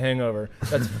up with a hangover.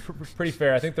 That's pretty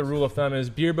fair. I think the rule of thumb is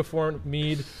beer before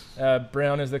mead.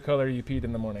 Brown is the color you peed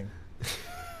in the morning.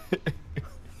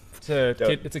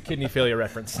 It's a kidney failure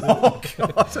reference. Oh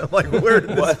God! Like, where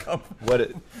did this come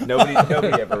from? Nobody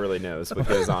ever really knows what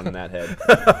goes on in that head.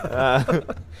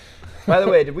 By the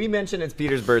way, did we mention it's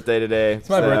Peter's birthday today? It's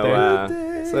my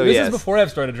birthday. So This yes. is before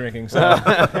I've started drinking. So,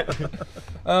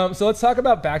 so let's talk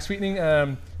about back sweetening.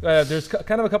 There's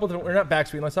kind of a couple different, or not back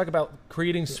sweetening. Let's talk about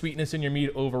creating sweetness in your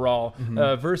mead overall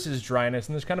versus dryness.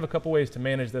 And there's kind of a couple ways to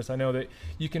manage this. I know that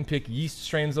you can pick yeast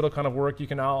strains that'll kind of work. You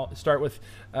can all start with,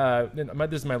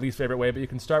 this is my least favorite way, but you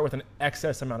can start with an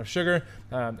excess amount of sugar.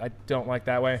 I don't like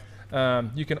that way.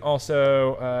 You can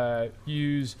also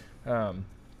use a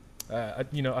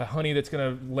honey that's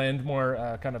going to lend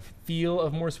more kind of feel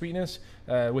of more sweetness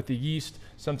with the yeast.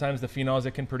 Sometimes the phenols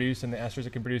it can produce and the esters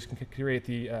it can produce can create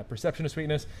the perception of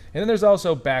sweetness. And then there's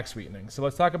also back sweetening. So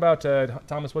let's talk about,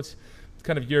 Thomas, what's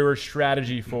kind of your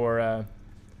strategy for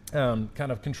kind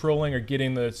of controlling or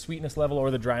getting the sweetness level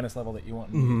or the dryness level that you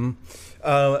want?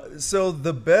 So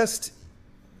the best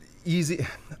easy,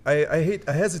 I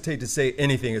hesitate to say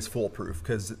anything is foolproof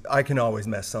because I can always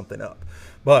mess something up.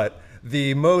 But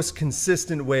the most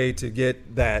consistent way to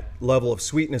get that level of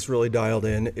sweetness really dialed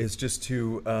in is just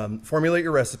to formulate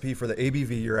your recipe for the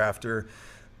ABV you're after.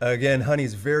 Again,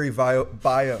 honey's very I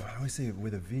always say it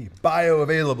with a V,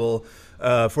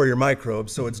 bioavailable for your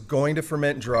microbes. So it's going to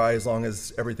ferment dry as long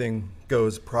as everything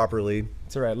goes properly.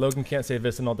 It's all right. Logan can't say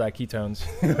vicinal diketones.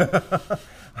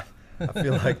 I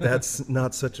feel like that's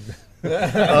not such a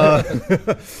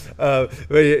but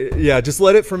yeah, just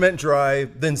let it ferment dry,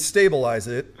 then stabilize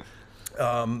it.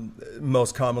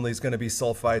 Most commonly it's going to be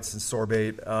sulfites and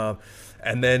sorbate,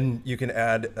 and then you can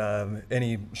add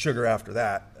any sugar after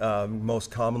that.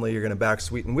 Most commonly you're going to back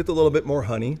sweeten with a little bit more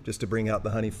honey just to bring out the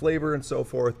honey flavor and so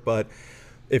forth. But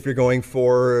if you're going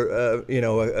for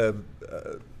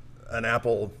an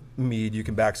apple mead, you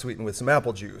can back sweeten with some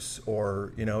apple juice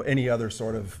or any other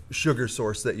sort of sugar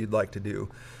source that you'd like to do.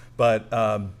 But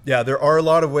yeah, there are a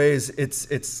lot of ways.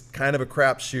 It's kind of a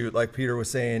crapshoot, like Peter was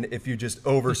saying, if you just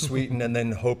over sweeten and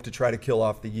then hope to try to kill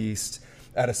off the yeast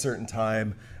at a certain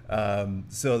time.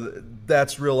 So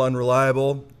that's real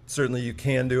unreliable. Certainly you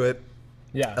can do it.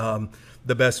 Yeah.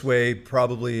 The best way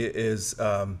probably is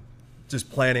just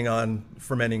planning on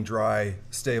fermenting dry,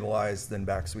 stabilized, then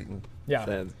back sweeten.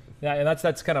 Yeah. Yeah, and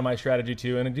that's kind of my strategy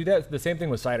too. And I do that the same thing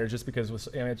with cider, just because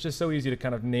it's just so easy to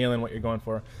kind of nail in what you're going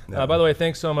for. Yeah. By the way,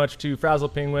 thanks so much to Frazzle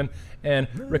Penguin and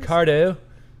Ricardo. I'm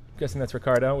guessing that's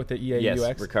Ricardo with the EAUX.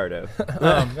 Yes, Ricardo.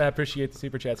 I appreciate the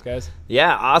super chats, guys.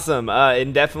 Yeah, awesome.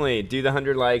 And definitely do the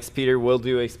 100 likes. Peter will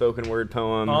do a spoken word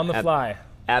poem On the fly.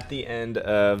 At the end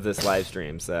of this live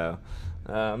stream. So,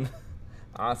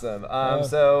 awesome.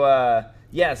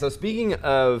 So speaking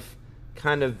of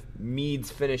kind of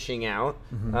mead's finishing out.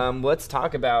 Let's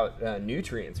talk about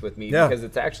nutrients with mead, Yeah. because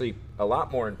it's actually a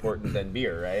lot more important than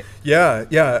beer, right? Yeah.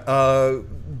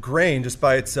 Grain just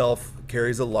by itself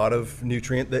carries a lot of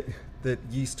nutrient that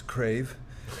yeast crave.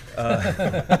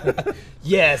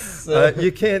 Yes.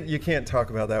 You can't talk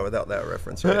about that without that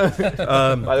reference, right?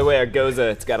 By the way, our Goza,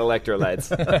 it's got electrolytes.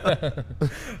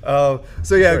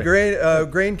 So yeah,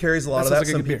 grain carries a lot of That sounds that. like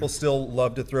a Some good beer. people still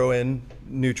love to throw in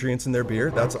nutrients in their beer.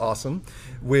 That's awesome.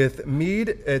 With mead,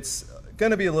 it's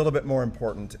going to be a little bit more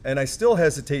important, and I still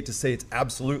hesitate to say it's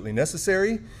absolutely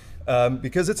necessary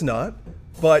because it's not.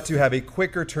 But to have a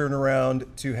quicker turnaround,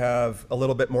 to have a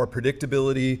little bit more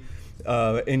predictability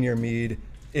in your mead,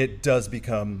 it does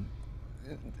become,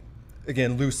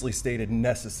 again, loosely stated,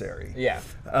 necessary. Yeah.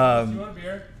 you want a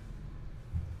beer?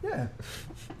 Yeah.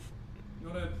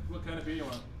 What kind of beer you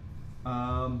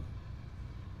want?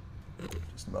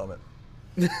 Just a moment.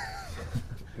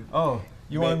 Oh,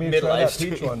 you wanted me to try Midlife that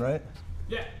peach stream. one, right?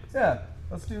 Yeah. Yeah,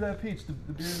 let's do that peach, the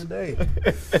beer of the day.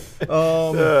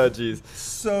 Oh, jeez.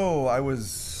 So I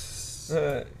was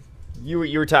You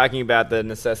were talking about the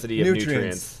necessity of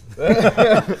nutrients.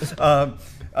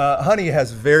 Honey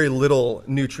has very little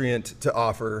nutrient to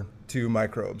offer to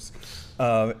microbes.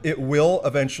 It will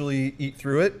eventually eat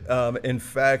through it. In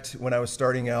fact, when I was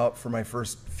starting out for my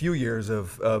first few years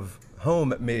of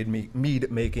homemade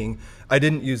mead making, I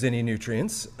didn't use any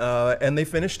nutrients, and they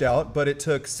finished out, but it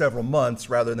took several months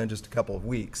rather than just a couple of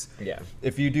weeks. Yeah.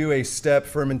 If you do a step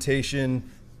fermentation,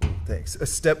 a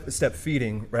step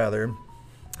feeding rather,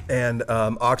 and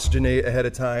oxygenate ahead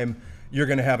of time, you're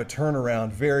going to have a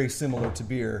turnaround very similar to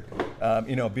beer.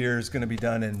 Beer is going to be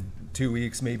done in 2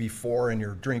 weeks, maybe 4, and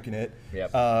you're drinking it.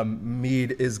 Yep.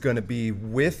 Mead is going to be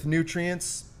with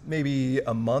nutrients maybe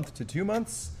a month to 2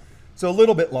 months, so a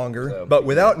little bit longer. So- but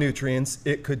without nutrients,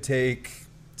 it could take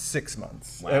 6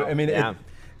 months. Wow. I mean, Yeah.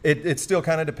 it still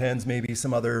kind of depends. Maybe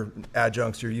some other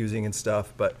adjuncts you're using and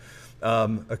stuff, but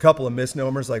a couple of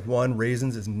misnomers, like one,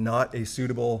 raisins is not a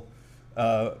suitable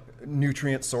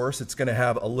nutrient source. It's going to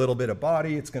have a little bit of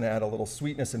body. It's going to add a little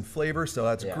sweetness and flavor, so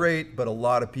that's Yeah. great. But a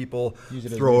lot of people Use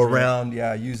it as throw nutrient.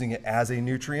 around, using it as a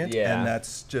nutrient, Yeah. and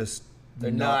that's just They're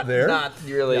not there. Not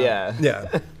really, yeah. Yeah,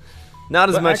 Not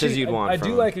as But much actually, as you'd want. I from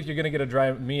do them. like if you're gonna get a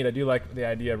dry mead. I do like the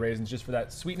idea of raisins just for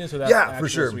that sweetness or that Yeah, actual for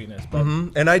sure. sweetness. But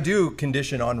And I do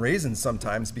condition on raisins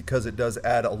sometimes because it does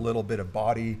add a little bit of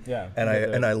body. Yeah, and you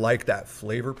get the- I like that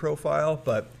flavor profile.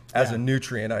 But as Yeah. a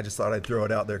nutrient, I just thought I'd throw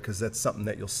it out there because that's something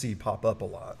that you'll see pop up a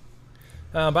lot.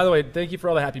 by the way, thank you for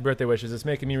all the happy birthday wishes. It's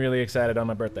making me really excited on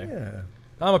my birthday. Yeah.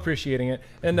 I'm appreciating it.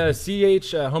 And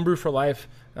CH Homebrew for Life.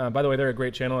 By the way, they're a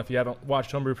great channel. If you haven't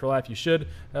watched Homebrew for Life, you should.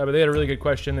 But they had a really good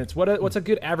question. It's what's a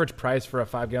good average price for a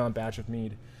 5-gallon batch of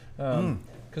mead?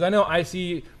 Because I know I've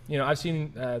seen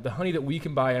the honey that we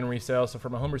can buy and resell. So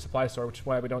from a homebrew supply store, which is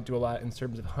why we don't do a lot in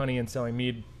terms of honey and selling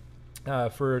mead.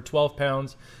 For 12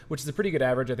 pounds, which is a pretty good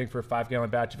average, I think, for a 5-gallon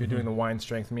batch if you're doing the wine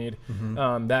strength mead.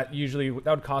 That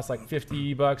would cost like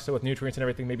 $50. So with nutrients and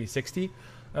everything, maybe 60.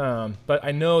 But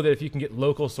I know that if you can get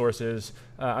local sources,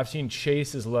 I've seen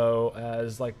Chase as low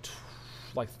as like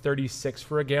 36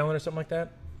 for a gallon or something like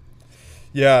that.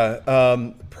 Yeah,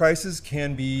 prices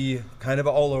can be kind of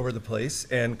all over the place,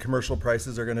 and commercial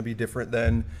prices are going to be different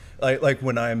than like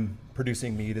when I'm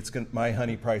producing mead. My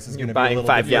honey price is going to be a buying little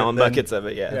 5-gallon different buckets of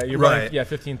it. Yeah. Yeah, you're Right. buying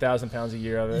 15,000 pounds a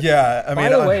year of it. Yeah, I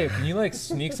mean, By the way, can you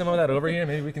sneak some of that over here?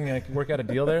 Maybe we can work out a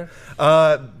deal there.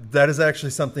 that is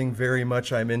actually something very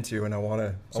much I'm into, and I want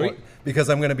to Sweet. because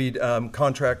I'm going to be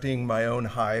contracting my own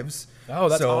hives. Oh,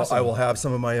 that's so awesome. I will have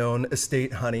some of my own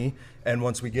estate honey, and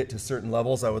once we get to certain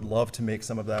levels, I would love to make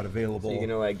some of that available. You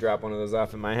gonna drop one of those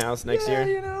off at my house next Yeah,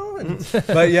 year?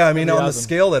 but yeah, I mean, on the awesome.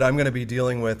 scale that I'm going to be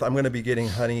dealing with, I'm going to be getting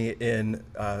honey in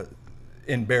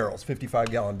barrels,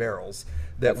 55-gallon barrels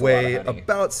that That's a lot of weigh honey.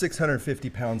 about 650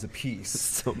 pounds apiece.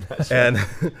 So much. And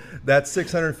that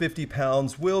 650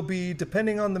 pounds will be,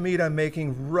 depending on the meat I'm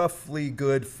making, roughly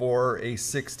good for a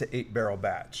 6 to 8 barrel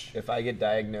batch. If I get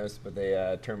diagnosed with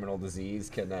a terminal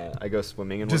disease, can I go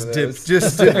swimming in Just one of dip, those?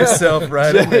 just dip yourself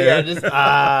right in there. Yeah, just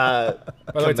By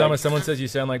the way, Come Thomas, back. someone says you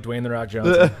sound like Dwayne the Rock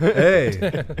Johnson.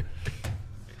 Hey,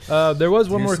 There was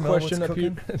one you more smell question what's up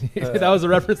here. That was a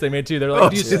reference they made too. They're like, Oh,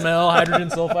 "Do you shit. smell hydrogen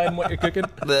sulfide in what you're cooking?"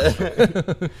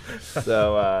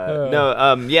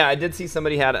 Yeah, I did see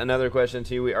somebody had another question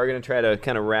too. We are going to try to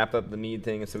kind of wrap up the mead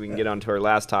thing so we can get on to our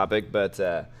last topic, but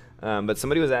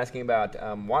somebody was asking about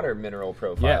water mineral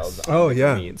profiles. Yes. on Oh,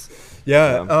 different yeah. meads.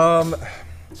 yeah.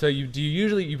 So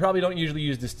you probably don't usually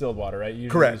use distilled water, right? You usually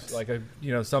Correct. use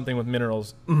like something with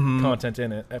minerals content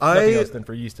in it. If I- nothing else than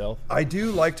for yeast health. I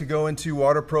do like to go into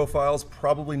water profiles,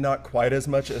 probably not quite as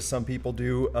much as some people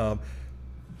do.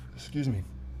 excuse me,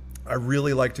 I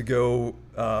really like to go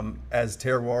as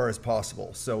terroir as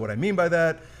possible. So what I mean by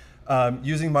that,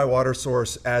 using my water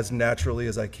source as naturally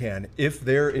as I can. If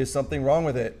there is something wrong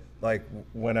with it, like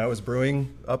when I was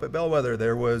brewing up at Bellwether,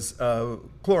 there was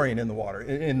chlorine in the water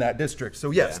in that district.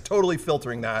 So yes, totally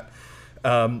filtering that,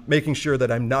 making sure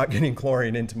that I'm not getting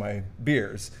chlorine into my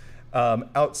beers.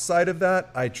 Outside of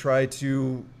that, I try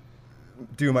to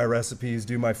do my recipes,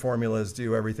 do my formulas,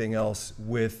 do everything else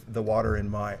with the water in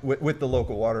mind, with the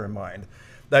local water in mind.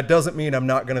 That doesn't mean I'm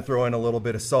not going to throw in a little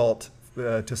bit of salt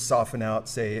to soften out,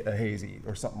 say, a hazy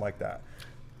or something like that.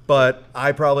 But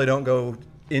I probably don't go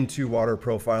into water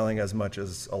profiling as much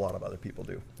as a lot of other people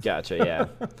do. Gotcha. Yeah.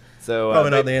 So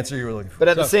probably not the answer you were looking for. But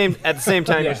at the same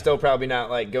time, you're still probably not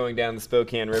like going down the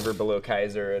Spokane River below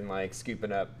Kaiser and like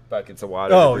scooping up buckets of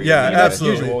water. Oh yeah,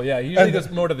 absolutely. Usual, yeah, usually goes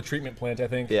more to the treatment plant, I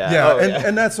think. Yeah,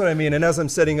 and that's what I mean. And as I'm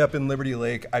setting up in Liberty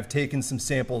Lake, I've taken some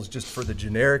samples just for the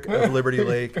generic of Liberty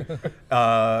Lake,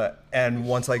 and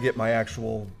once I get my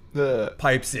actual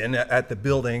pipes in at the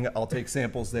building, I'll take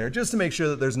samples there just to make sure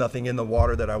that there's nothing in the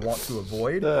water that I want to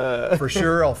avoid. For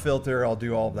sure, I'll filter, I'll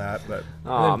do all of that. But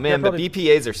oh man, but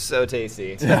BPAs are so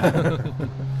tasty.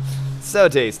 So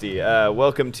tasty.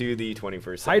 Welcome to the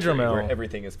 21st century Hydromel, where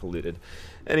everything is polluted.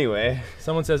 Anyway,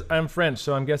 someone says I'm French,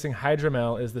 so I'm guessing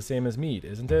hydromel is the same as mead,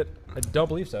 isn't it? I don't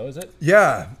believe so. Is it?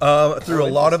 Yeah. Through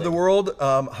a lot of the world,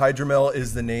 hydromel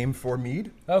is the name for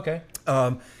mead. Okay.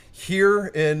 Here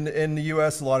in the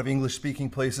U.S., a lot of English-speaking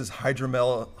places,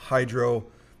 hydro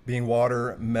being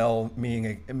water, mel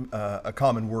meaning a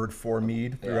common word for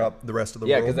mead throughout the rest of the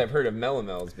world. Yeah, because I've heard of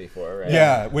melomels before, right?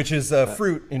 Yeah, which is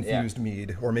fruit-infused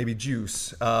mead or maybe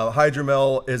juice.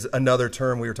 Hydromel is another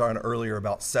term we were talking earlier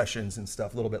about sessions and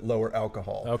stuff, a little bit lower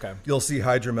alcohol. Okay. You'll see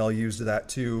hydromel used to that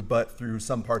too, but through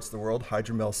some parts of the world,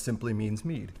 hydromel simply means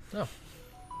mead. Oh.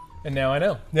 And now I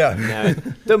know. Yeah. Now,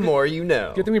 the more you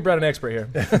know. Good thing we brought an expert here.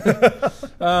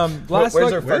 Where's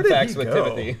our fun facts with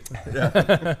Timothy?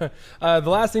 The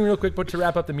last thing real quick, but to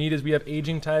wrap up the mead is we have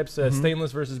aging types,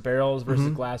 stainless versus barrels versus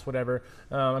glass, whatever.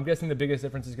 I'm guessing the biggest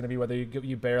difference is going to be whether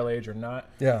you barrel age or not.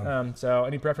 Yeah. So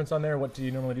any preference on there? What do you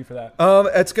normally do for that?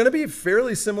 It's going to be a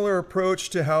fairly similar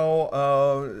approach to how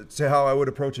I would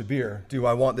approach a beer. Do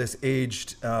I want this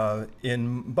aged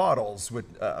in bottles?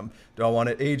 Do I want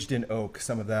it aged in oak?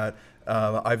 Some of that.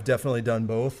 I've definitely done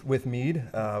both with mead.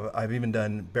 I've even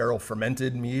done barrel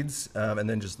fermented meads and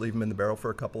then just leave them in the barrel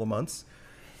for a couple of months.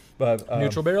 But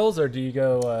neutral barrels, or do you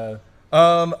go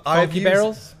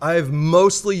barrels? I've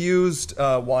mostly used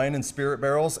wine and spirit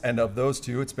barrels, and of those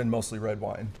two, it's been mostly red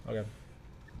wine. Okay.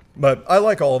 But I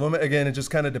like all of them. Again, it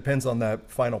just kind of depends on that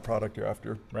final product you're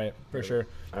after. Right, for sure.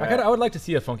 I would like to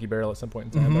see a funky barrel at some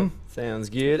point in time. Sounds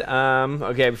good.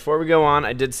 Okay, before we go on,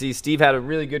 I did see Steve had a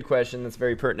really good question that's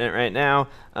very pertinent right now.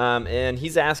 And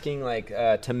he's asking,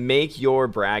 to make your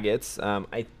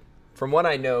braggots, from what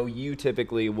I know, you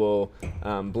typically will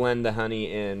blend the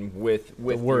honey in with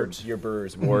your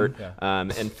brewer's wort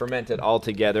and ferment it all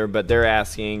together. But they're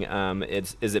asking,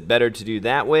 is it better to do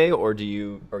that way, or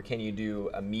can you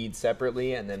do a mead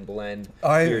separately and then blend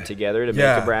beer together to make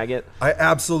a braggot? I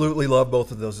absolutely love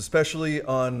both of those, especially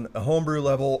on a homebrew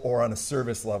level or on a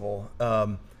service level.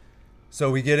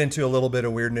 So we get into a little bit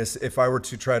of weirdness. If I were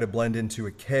to try to blend into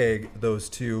a keg, those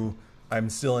two, I'm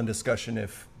still in discussion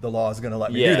if the law is going to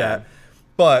let me do that.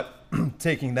 But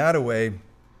taking that away,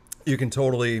 you can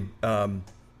totally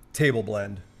table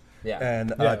blend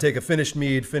and take a finished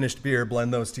mead, finished beer,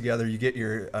 blend those together. You get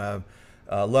your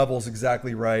levels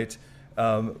exactly right.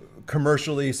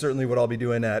 Commercially, certainly what I'll be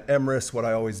doing at Emrys, what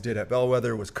I always did at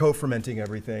Bellwether was co-fermenting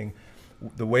everything.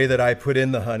 The way that I put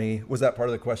in the honey, was that part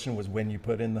of the question, was when you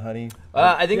put in the honey?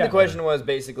 I think the question was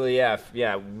basically,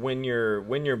 when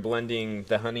you're blending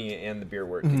the honey and the beer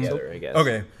wort together, I guess.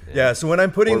 Okay, so when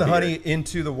I'm putting the honey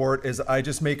into the wort, is I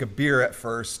just make a beer at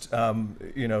first,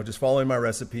 just following my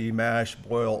recipe, mash,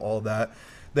 boil, all of that.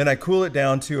 Then I cool it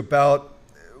down to about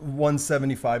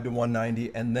 175 to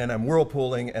 190, and then I'm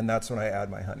whirlpooling, and that's when I add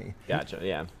my honey. Gotcha.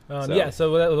 Yeah.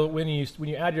 So when you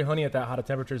add your honey at that hot of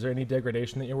temperature, is there any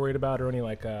degradation that you're worried about, or any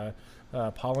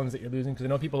pollens that you're losing? Because I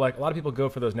know a lot of people go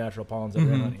for those natural pollens in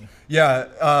their honey.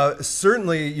 Yeah,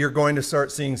 certainly you're going to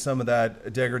start seeing some of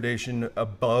that degradation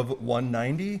above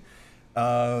 190.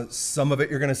 Some of it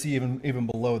you're going to see even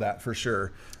below that for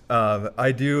sure.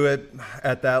 I do it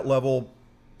at that level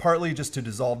partly just to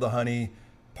dissolve the honey,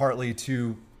 partly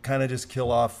to kind of just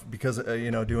kill off, because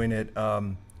doing it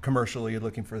commercially,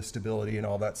 looking for stability and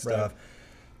all that stuff. Right.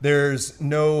 There's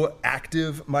no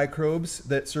active microbes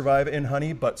that survive in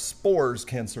honey, but spores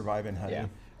can survive in honey.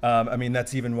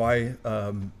 That's even why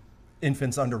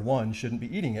infants under 1 shouldn't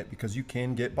be eating it because you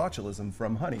can get botulism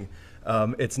from honey.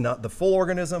 It's not the full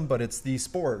organism, but it's the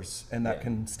spores, and that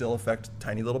can still affect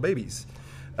tiny little babies.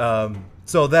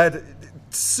 So that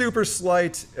super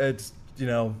slight, it's,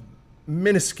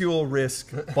 minuscule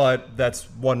risk, but that's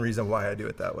one reason why I do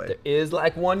it that way. There is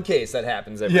like one case that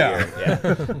happens every year.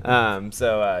 Yeah.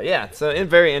 So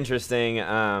very interesting.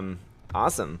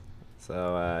 Awesome.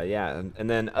 So and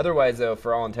then otherwise though,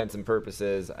 for all intents and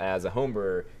purposes, as a home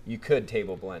brewer, you could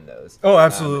table blend those. Oh,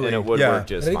 absolutely. And it would work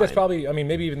just I think fine. that's probably,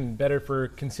 maybe even better for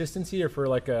consistency or for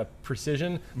like a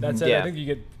precision. That said, I think you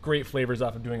get great flavors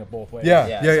off of doing it both ways.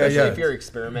 Especially if you're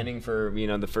experimenting for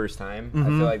the first time. I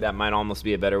feel like that might almost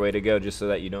be a better way to go, just so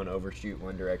that you don't overshoot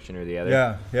one direction or the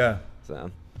other. Yeah.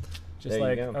 So. Just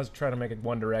like I was trying to make a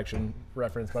One Direction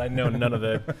reference, but I know none of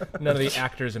the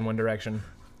actors in One Direction.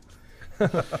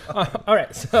 All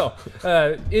right, so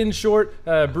in short,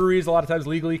 breweries a lot of times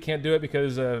legally can't do it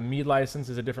because a mead license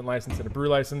is a different license than a brew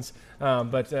license.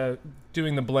 But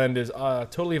doing the blend is a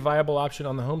totally viable option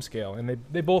on the home scale, and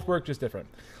they both work just different.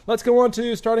 Let's go on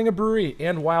to starting a brewery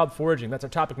and wild foraging. That's our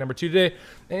topic number 2 today.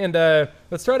 And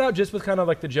let's start out just with kind of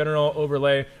like the general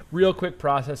overlay, real quick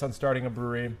process on starting a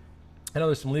brewery. I know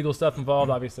there's some legal stuff involved.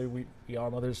 Obviously, we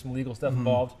all know there's some legal stuff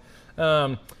involved.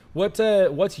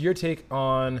 What's your take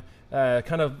on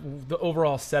kind of the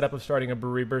overall setup of starting a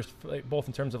brewery, both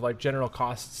in terms of like general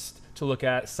costs to look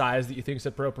at, size that you think is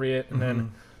appropriate, and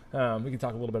then we can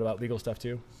talk a little bit about legal stuff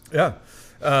too. Yeah.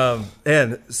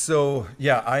 And so,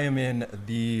 I am in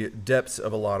the depths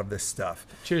of a lot of this stuff.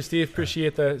 Cheers, Steve.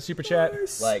 Appreciate the super chat.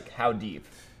 Like, how deep?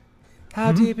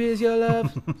 How deep is your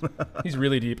love? He's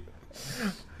really deep.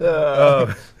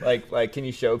 Like, can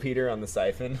you show Peter on the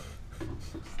siphon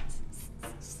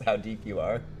how deep you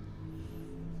are?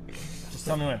 Just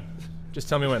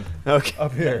tell me when. Okay.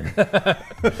 Up here.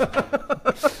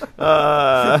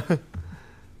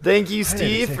 Thank you,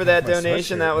 Steve, for that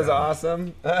donation. That was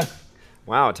awesome.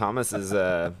 Wow, Thomas is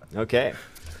okay.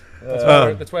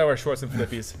 That's why I wear shorts and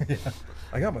flippies.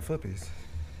 I got my flippies.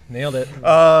 Nailed it.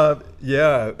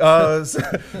 So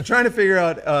trying to figure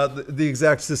out the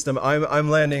exact system. I'm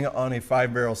landing on a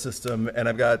 5-barrel system, and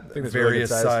I've got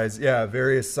various size.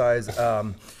 Various size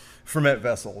ferment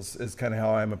vessels is kind of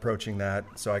how I'm approaching that.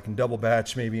 So I can double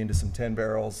batch maybe into some 10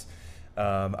 barrels.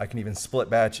 I can even split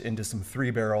batch into some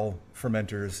 3-barrel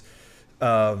fermenters,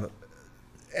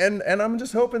 and I'm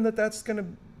just hoping that that's going to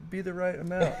be the right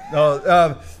amount.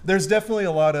 There's definitely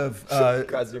a lot of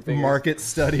market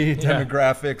study,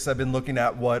 demographics. I've been looking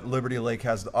at what Liberty Lake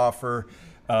has to offer.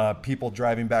 People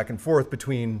driving back and forth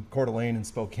between Coeur d'Alene and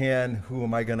Spokane. Who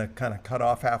am I going to kind of cut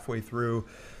off halfway through?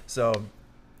 So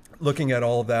looking at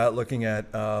all of that, looking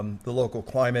at the local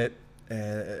climate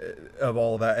of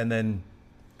all of that, and then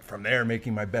from there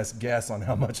making my best guess on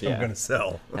how much I'm going to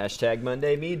sell. Hashtag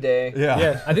Monday Mead Day.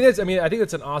 Yeah. I think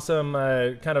that's an awesome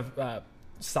kind of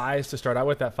size to start out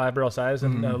with, that 5-barrel size.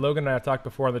 And Logan and I have talked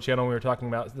before on the channel when we were talking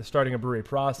about the starting a brewery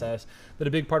process, that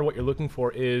a big part of what you're looking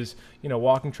for is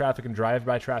walking traffic and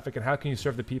drive-by traffic, and how can you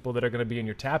serve the people that are going to be in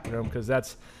your tap room, because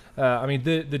that's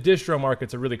the distro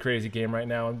market's a really crazy game right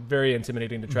now and very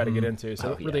intimidating to try to get into.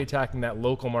 So really attacking that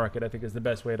local market, I think, is the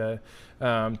best way to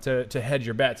hedge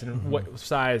your bets, and what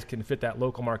size can fit that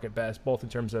local market best, both in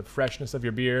terms of freshness of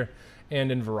your beer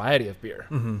and in variety of beer.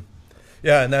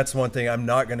 Yeah, and that's one thing. I'm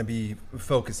not going to be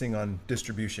focusing on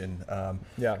distribution.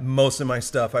 Most of my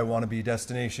stuff, I want to be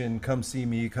destination. Come see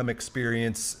me. Come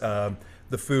experience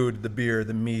the food, the beer,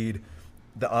 the mead,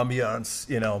 the ambiance.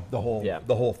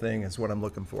 The whole thing is what I'm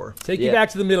looking for. Take you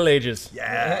back to the Middle Ages.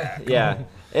 Yeah.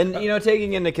 And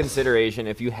taking into consideration,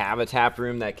 if you have a tap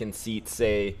room that can seat,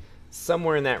 say,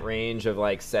 somewhere in that range of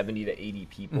like 70 to 80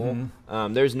 people,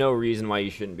 there's no reason why you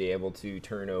shouldn't be able to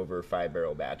turn over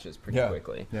 5-barrel batches pretty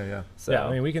quickly.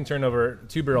 So we can turn over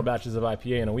 2-barrel batches of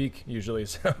IPA in a week usually.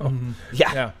 So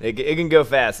it can go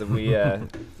fast if we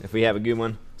have a good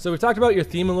one. So we've talked about your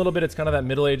theme a little bit. It's kind of that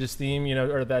Middle Ages theme,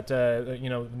 or that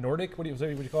Nordic. What do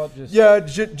you call it?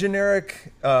 Just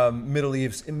generic Middle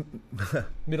Eves.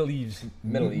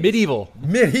 Medieval.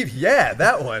 Yeah,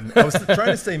 that one. I was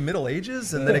trying to say Middle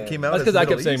Ages, and then it came out. That's because I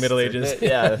kept saying Middle Ages.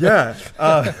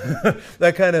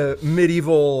 That kind of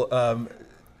medieval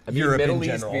Europe Middle in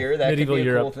East general. beer. That Medieval could be a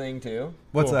Europe. cool thing too.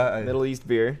 What's that? Middle East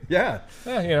beer. Yeah.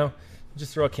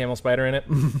 Just throw a camel spider in it.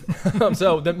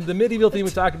 So the medieval theme,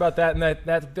 we talked about that, and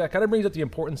that kind of brings up the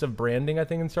importance of branding, I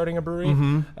think, in starting a brewery.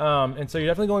 And so you're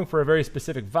definitely going for a very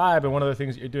specific vibe. And one of the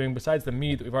things that you're doing, besides the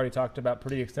mead that we've already talked about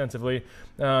pretty extensively,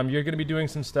 you're going to be doing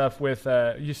some stuff with.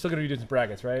 You're still going to be doing some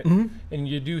brackets, right? And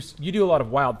you do a lot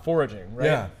of wild foraging,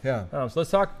 right? Yeah. So let's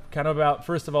talk kind of about,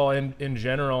 first of all, in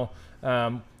general.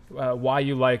 why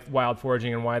you like wild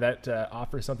foraging and why that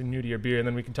offers something new to your beer, and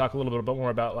then we can talk a little bit more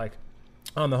about like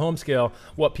on the home scale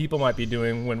what people might be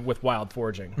doing with wild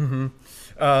foraging.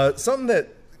 Mm-hmm. Something that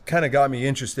kind of got me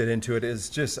interested into it is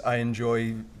just I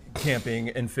enjoy camping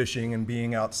and fishing and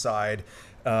being outside.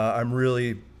 I'm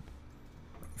really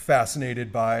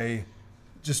fascinated by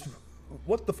just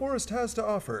what the forest has to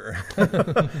offer.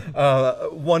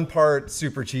 One part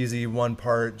super cheesy, one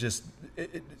part just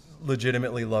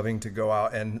legitimately loving to go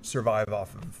out and survive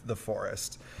off of the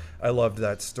forest. I loved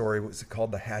that story. What was it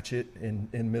called? The Hatchet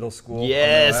in middle school.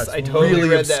 Yes, I totally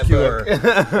read obscure.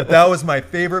 that book. That was my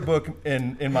favorite book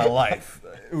in my life,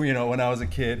 when I was a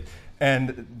kid.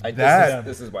 And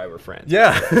this is why we're friends.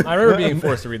 Yeah. I remember being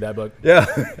forced to read that book. Yeah.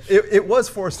 It was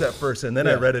forced at first, and then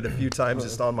I read it a few times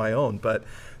just on my own. But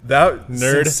that,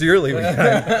 nerd. Sincerely,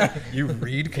 you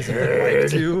read because you like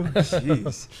to?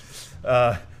 Jeez.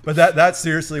 But that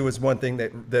seriously was one thing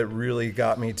that really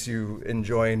got me to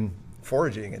enjoying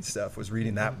foraging and stuff, was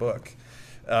reading that book.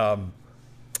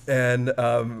 And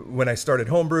when I started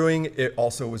homebrewing, it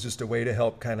also was just a way to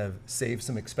help kind of save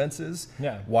some expenses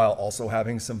while also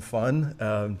having some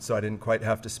fun. So I didn't quite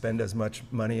have to spend as much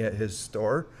money at his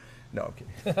store. No, I'm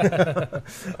kidding.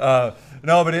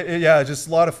 No, but just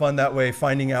a lot of fun that way,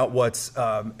 finding out what's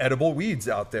edible weeds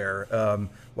out there.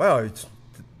 Wow,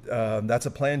 that's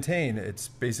a plantain. It's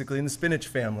basically in the spinach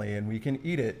family, and we can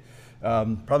eat it.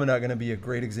 Probably not going to be a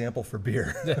great example for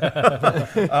beer.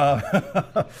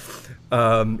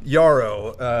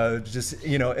 Yarrow, just,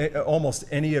 almost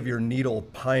any of your needle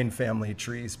pine family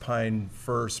trees, pine,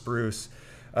 fir, spruce.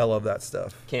 I love that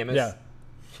stuff. Camas? Yeah.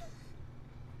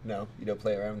 No, you don't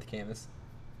play around with camas?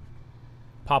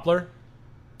 Poplar?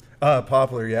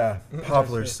 Poplar, yeah.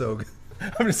 Poplar's so good.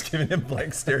 I'm just giving him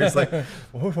blank stares like,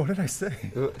 what did I say?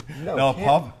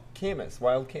 No, camas,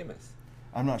 wild camas.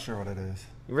 I'm not sure what it is.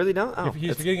 You really don't? Oh,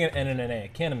 He's forgetting an N and an A.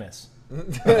 Cannabis.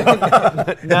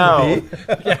 No.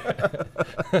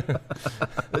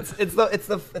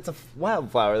 It's a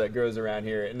wildflower that grows around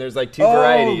here, and there's like two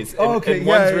varieties. And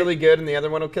one's really good, and the other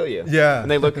one will kill you. Yeah. And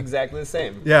they look exactly the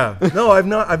same. Yeah. No, I've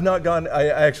not gone.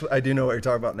 I do know what you're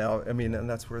talking about now. I mean, and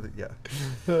that's where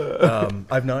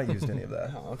I've not used any of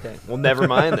that. Oh, okay. Well, never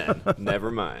mind then.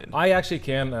 Never mind. I actually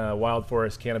can wild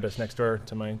forest cannabis next door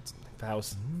to my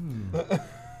house.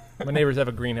 My neighbors have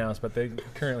a greenhouse, but they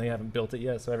currently haven't built it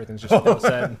yet, so everything's just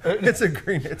outside.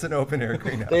 It's an open air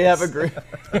greenhouse. They have a green.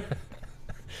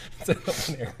 It's an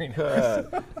open air greenhouse.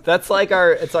 That's like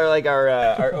our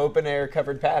open air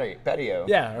covered patio.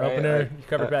 Yeah, our open air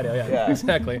covered patio. Yeah,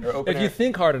 exactly. If you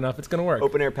think hard enough, it's gonna work.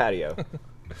 Open air patio.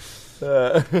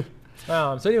 So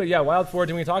anyway, wild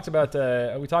foraging. We talked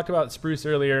about spruce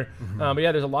earlier, but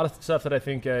there's a lot of stuff that I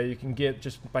think you can get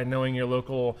just by knowing your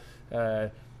local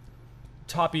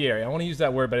topiary. I want to use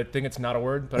that word, but I think it's not a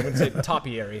word. But I'm going to say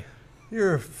topiary.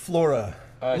 Your flora,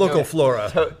 local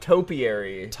flora.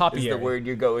 Topiary is Topiary. the word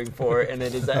you're going for, and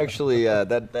it is actually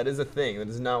that is a thing. That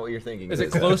is not what you're thinking. Is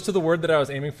it close to the word that I was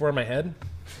aiming for in my head?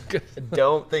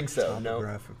 Don't think so. No.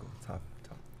 Topographical.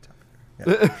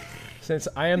 Yeah. Since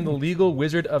I am the legal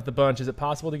wizard of the bunch, is it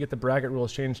possible to get the bracket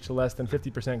rules changed to less than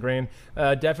 50% grain?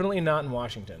 Definitely not in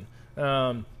Washington.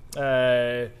 First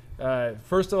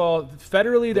of all,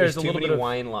 federally, there's a little bit of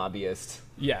wine lobbyists.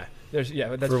 Yeah, that's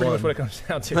pretty much what it comes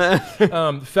down to.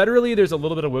 Federally, there's a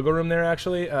little bit of wiggle room there.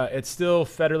 Actually, it's still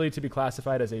federally to be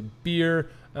classified as a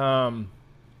beer. To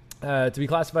be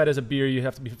classified as a beer, you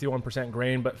have to be 51%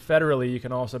 grain, but federally, you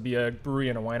can also be a brewery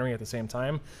and a winery at the same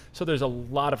time. So there's a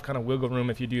lot of kind of wiggle room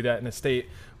if you do that in a state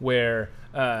where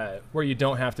you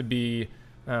don't have to be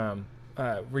where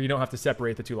you don't have to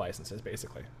separate the two licenses.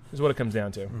 Basically, is what it comes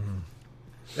down to. Mm-hmm.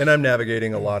 And I'm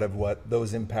navigating a lot of what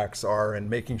those impacts are and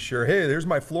making sure, hey, there's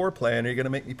my floor plan. Are you going to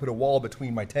make me put a wall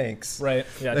between my tanks? Right.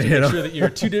 Yeah. To make sure that you're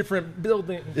two different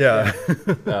buildings. Yeah.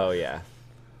 Oh yeah.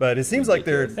 But it seems like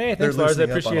they're thanks, Lars. I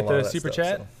appreciate the super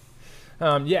stuff,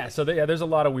 chat. So. There's a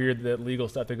lot of weird legal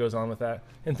stuff that goes on with that.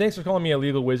 And thanks for calling me a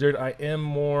legal wizard. I am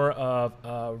more of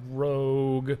a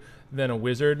rogue than a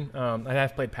wizard. I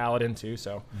have played paladin too,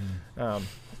 so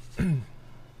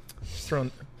just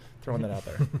throwing that out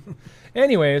there.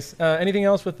 Anyways, anything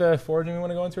else with the foraging we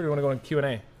want to go into, or do we want to go into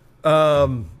Q&A?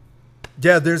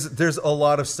 Yeah, there's a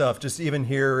lot of stuff. Just even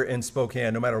here in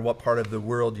Spokane, no matter what part of the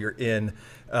world you're in,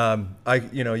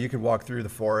 you could walk through the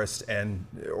forest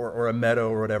or a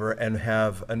meadow or whatever and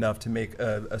have enough to make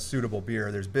a suitable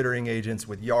beer. There's bittering agents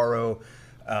with yarrow,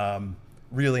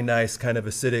 really nice kind of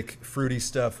acidic, fruity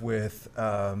stuff with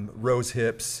rose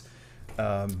hips.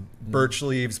 Birch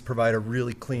leaves provide a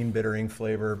really clean bittering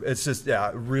flavor. It's just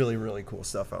really, really cool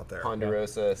stuff out there.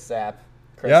 Ponderosa sap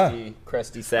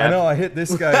crusty sap. I know. I hit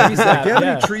this guy. He's Sap, like, "You have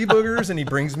yeah. any tree boogers?" And he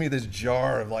brings me this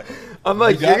jar of like. I'm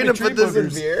like, "You you're got gonna any tree put this in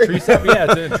boogers?" beer? Tree sap,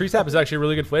 yeah, tree sap is actually a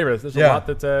really good flavor. There's a Yeah. lot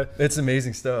that, It's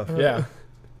amazing stuff. yeah.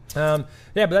 Yeah,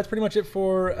 but that's pretty much it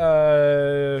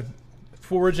for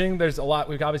foraging. There's a lot.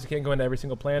 We obviously can't go into every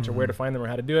single plant or where to find them or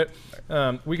how to do it.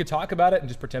 We could talk about it and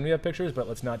just pretend we have pictures, but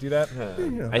let's not do that.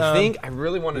 I think I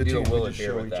really want to the do a two will we it just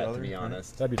beer show with each that, other, to be yeah.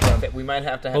 honest. That'd be fun. We might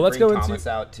have to Well, let's bring go into- Thomas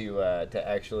out to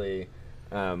actually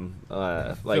Film.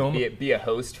 be a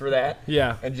host for that.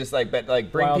 Yeah. And just like bring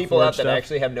Wild people out forage that stuff.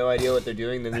 actually have no idea what they're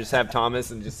doing, then just have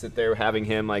Thomas and just sit there having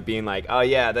him like being like, oh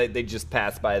yeah, they just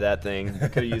passed by that thing. They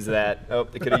could have used that. Oh,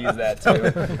 they could have used that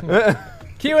too.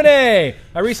 Q&A.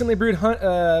 I recently brewed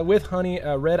with honey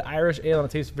a red Irish ale, and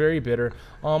it tastes very bitter,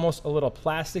 almost a little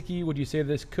plasticky. Would you say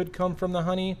this could come from the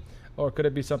honey, or could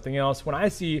it be something else? When I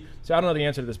see, so I don't know the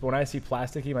answer to this, but when I see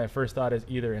plasticky, my first thought is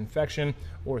either infection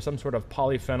or some sort of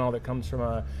polyphenol that comes from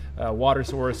a water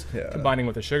source combining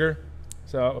with the sugar.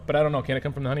 So, but I don't know. Can it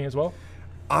come from the honey as well?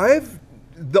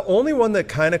 The only one that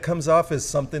kind of comes off as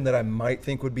something that I might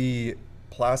think would be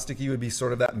plasticky would be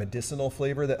sort of that medicinal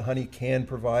flavor that honey can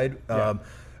provide. Yeah.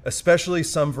 Especially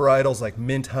some varietals like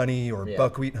mint honey or Yeah.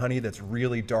 buckwheat honey that's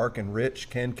really dark and rich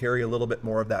can carry a little bit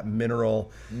more of that mineral.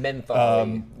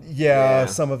 Menthol.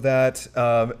 Some of that.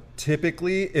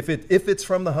 Typically, if it's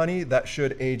from the honey, that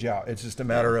should age out. It's just a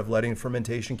matter of letting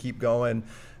fermentation keep going.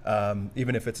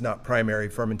 Even if it's not primary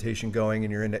fermentation going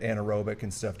and you're into anaerobic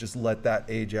and stuff, just let that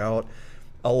age out.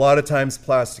 A lot of times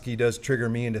plasticky does trigger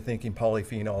me into thinking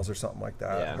polyphenols or something like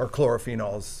that, Yeah. or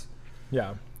chlorophenols.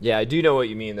 Yeah. Yeah, I do know what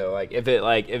you mean though. Like if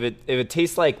it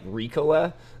tastes like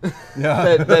Ricola,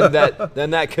 Yeah.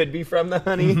 then that could be from the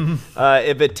honey.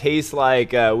 If it tastes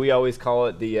like we always call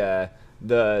it the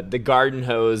garden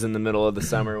hose in the middle of the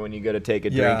summer when you go to take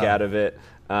a drink Yeah. out of it,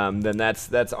 then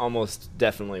that's almost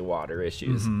definitely water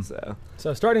issues.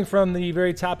 So starting from the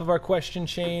very top of our question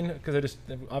chain, because I just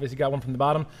obviously got one from the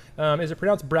bottom, is it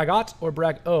pronounced Bragot or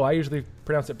Brag-O? I usually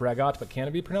pronounce it Bragot, but can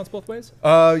it be pronounced both ways?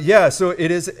 So it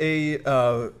is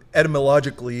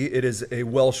etymologically, it is a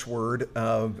Welsh word,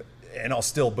 and I'll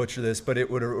still butcher this, but it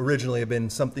would originally have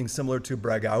been something similar to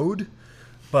bragaud.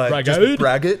 But just Bragaud?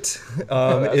 braggot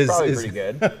That's probably pretty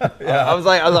good. I was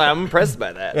like, I'm impressed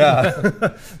by that.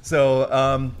 Yeah.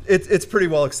 So it's pretty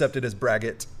well accepted as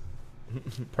braggot.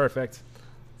 Perfect.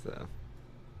 So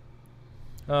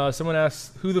Someone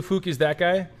asks, who the fook is that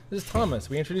guy? This is Thomas.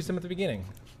 We introduced him at the beginning.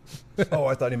 Oh,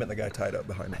 I thought he meant the guy tied up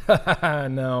behind me.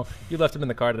 No, you left him in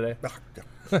the car today.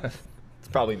 it's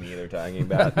probably me they're talking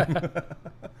about.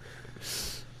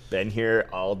 Been here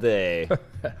all day.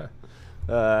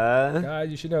 Guys,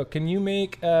 you should know. Can you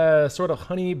make sort of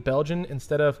honey Belgian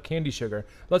instead of candy sugar?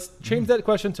 Let's change that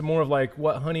question to more of like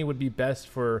what honey would be best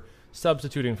for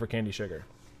substituting for candy sugar.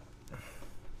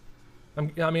 I'm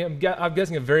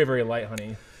guessing a very, very light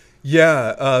honey.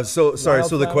 Yeah. So sorry.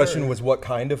 So the Wildflower question or- was what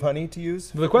kind of honey to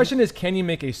use? The question is, can you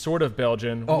make a sort of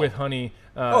Belgian with honey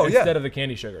yeah. instead of the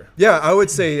candy sugar? Yeah, I would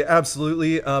say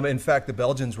absolutely. In fact, the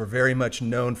Belgians were very much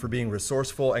known for being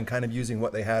resourceful and kind of using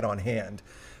what they had on hand.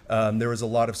 There was a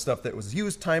lot of stuff that was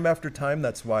used time after time.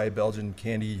 That's why Belgian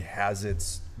candy has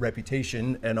its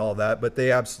reputation and all that. But they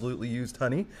absolutely used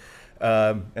honey.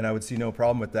 And I would see no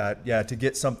problem with that. Yeah, to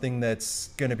get something that's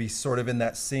going to be sort of in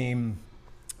that same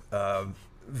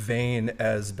vein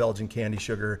as Belgian candy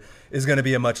sugar is going to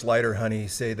be a much lighter honey,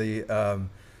 say the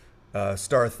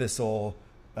star thistle,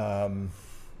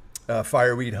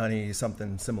 fireweed honey,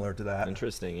 something similar to that.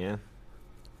 Interesting, yeah.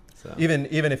 So. Even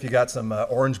if you got some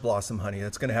orange blossom honey,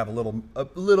 that's going to have a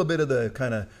little bit of the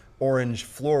kind of orange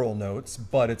floral notes,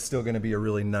 but it's still going to be a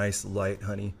really nice light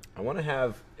honey. I want to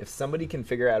have, if somebody can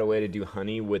figure out a way to do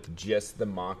honey with just the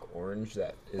mock orange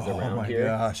that is around my here.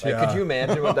 gosh, like, yeah. Could you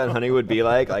imagine what that honey would be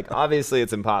like? Like, obviously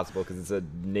it's impossible because it's a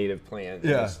native plant.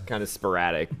 Yeah. It's kind of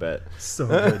sporadic, but So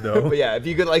good though. but yeah, if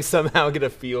you could like somehow get a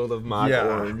field of mock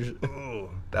orange. Ooh,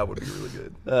 that would be really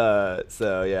good.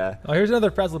 So yeah. Oh, here's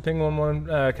another Frazzle Penguin one,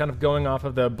 kind of going off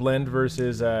of the blend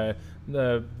versus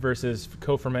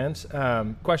co-ferment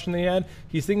question that he had.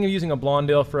 He's thinking of using a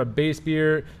blonde ale for a base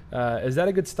beer. Is that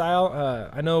a good style?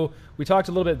 I know we talked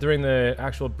a little bit during the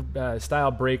actual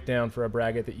style breakdown for a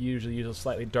braggot that you usually use a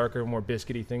slightly darker, more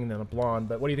biscuity thing than a blonde.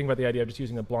 But what do you think about the idea of just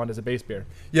using a blonde as a base beer?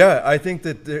 Yeah, I think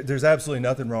that there's absolutely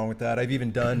nothing wrong with that. I've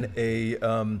even done a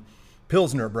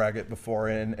Pilsner braggot before,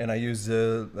 and I use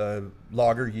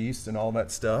lager yeast and all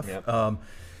that stuff. Yep.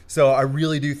 So I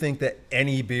really do think that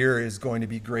any beer is going to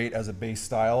be great as a base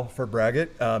style for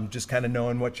braggot. Just kind of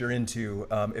knowing what you're into.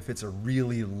 If it's a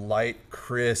really light,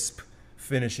 crisp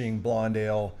finishing blonde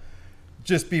ale,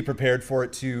 just be prepared for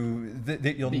it to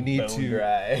that you'll Be need bone to.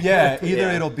 dry. Yeah, either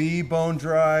Yeah. it'll be bone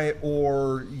dry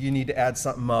or you need to add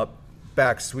something up,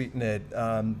 back sweeten it,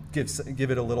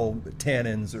 give it a little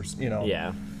tannins or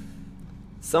Yeah.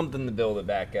 Something to build it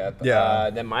back up.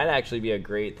 Yeah. That might actually be a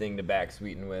great thing to back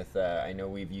sweeten with. I know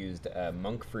we've used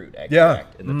monk fruit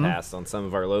extract Yeah. in the past on some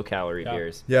of our low calorie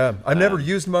beers. Yeah, I've never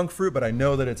used monk fruit, but I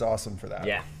know that it's awesome for that.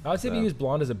 Yeah. I would say if you use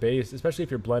blonde as a base, especially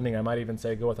if you're blending, I might even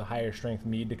say go with a higher strength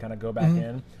mead to kind of go back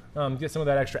in. Get some of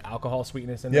that extra alcohol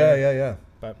sweetness in Yeah, there. yeah.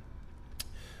 But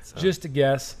just a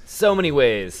guess. So many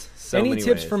ways. Any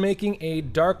tips for making a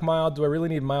dark mild? Do I really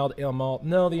need mild ale malt?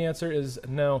 No, the answer is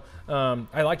no.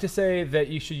 I like to say that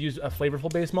you should use a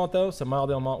flavorful base malt, though. So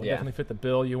mild ale malt would definitely fit the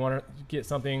bill. You want to get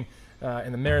something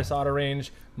in the Maris Otter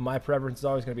range. My preference is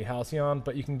always going to be Halcyon,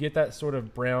 but you can get that sort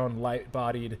of brown,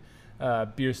 light-bodied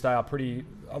beer style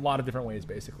a lot of different ways,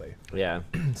 basically. Yeah.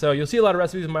 So you'll see a lot of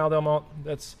recipes of mild ale malt.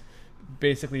 That's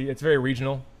basically, it's very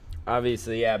regional.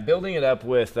 Obviously, yeah. Building it up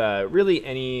with really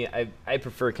any, I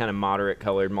prefer kind of moderate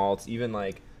colored malts, even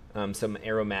like some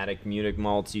aromatic Munich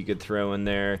malts you could throw in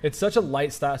there. It's such a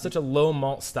light style, such a low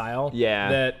malt style.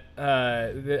 Yeah.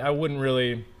 That I wouldn't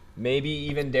really. Maybe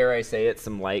even, dare I say it,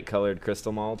 some light colored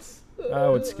crystal malts. I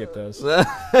would skip those.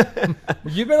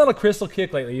 You've been on a crystal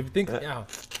kick lately. You think, yeah.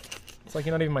 It's like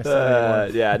you're not even my son anymore.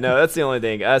 Yeah, no, that's the only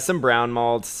thing. Some brown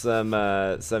malts, some.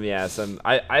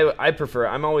 I prefer.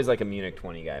 I'm always like a Munich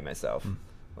 20 guy myself.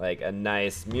 Like a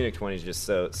nice Munich 20 is just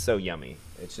so yummy.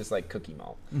 It's just like cookie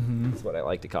malt. That's what I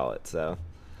like to call it. So,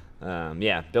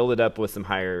 yeah, build it up with some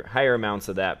higher amounts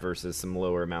of that versus some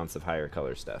lower amounts of higher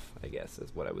color stuff, I guess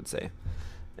is what I would say.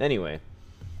 Anyway,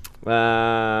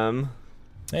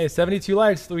 Hey, 72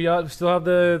 likes. We still have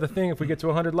the thing. If we get to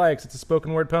 100 likes, it's a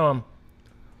spoken word poem.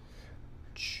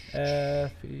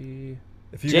 Effie.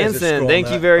 If you guys are Jansen, scrolling thank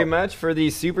you that very up- much for the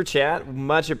super chat.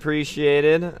 Much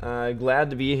appreciated.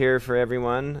 Glad to be here for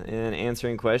everyone and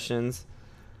answering questions.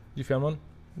 You found one?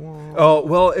 Oh,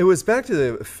 well, it was back to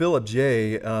the Philip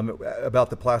J. About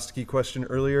the plasticky question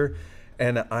earlier,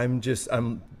 and I'm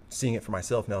seeing it for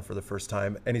myself now for the first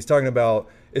time. And he's talking about,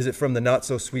 is it from the not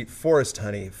so sweet forest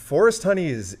honey? Forest honey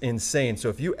is insane. So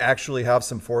if you actually have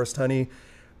some forest honey,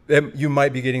 you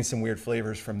might be getting some weird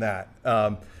flavors from that.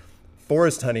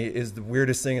 Forest honey is the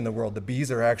weirdest thing in the world. The bees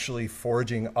are actually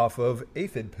foraging off of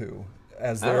aphid poo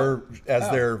as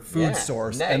their food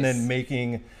source, and then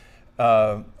making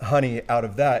honey out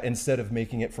of that instead of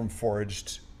making it from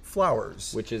foraged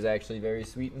flowers, Which is actually very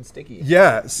sweet and sticky.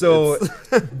 Yeah, so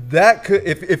that could,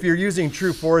 if you're using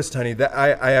true forest honey, that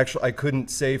I couldn't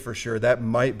say for sure. That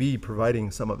might be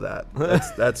providing some of that.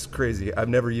 That's crazy. I've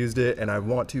never used it, and I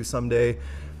want to someday.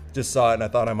 Just saw it, and I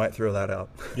thought I might throw that out.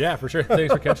 Yeah, for sure.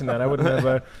 Thanks for catching that. I wouldn't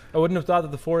have thought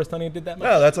that the forest honey did that much.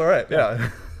 No, that's all right. Yeah.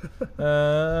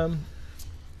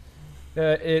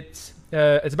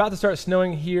 It's about to start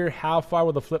snowing here. How far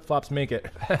will the flip flops make it?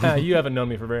 You haven't known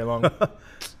me for very long.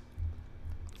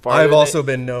 I've also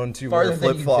been known to wear farther than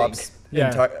you flip flops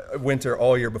Yeah. winter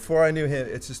all year. Before I knew him,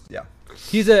 it's just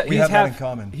He's have that half in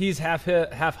common. He's half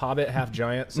hobbit, half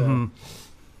giant. So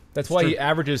that's why he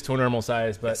averages to a normal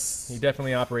size, but he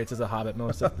definitely operates as a hobbit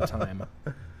most of the time.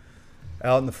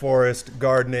 out in the forest,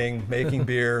 gardening, making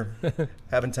beer,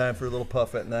 having time for a little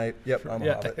puff at night. Yep, I'm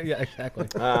a hobbit. Yeah, exactly.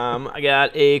 I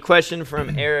got a question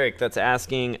from Eric that's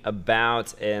asking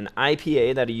about an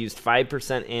IPA that he used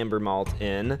 5% amber malt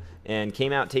in and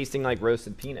came out tasting like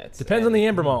roasted peanuts. Depends on the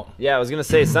amber malt. Yeah, I was going to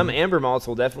say some amber malts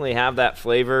will definitely have that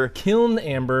flavor. Kiln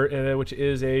Amber, which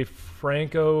is a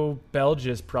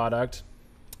Franco-Belgian product.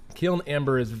 Kiln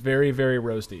Amber is very, very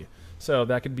roasty. So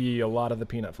that could be a lot of the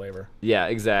peanut flavor. Yeah,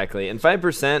 exactly. And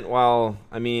 5%, while,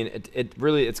 I mean,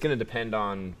 it's going to depend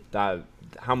on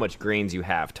how much grains you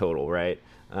have total, right?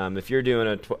 If you're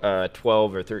doing a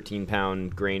 12 or 13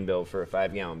 pound grain bill for a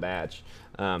 5-gallon batch,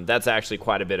 that's actually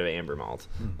quite a bit of amber malt.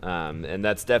 And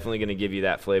that's definitely going to give you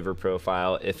that flavor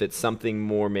profile. If it's something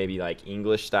more maybe like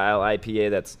English style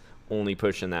IPA that's only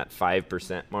pushing that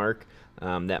 5% mark,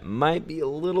 that might be a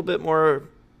little bit more,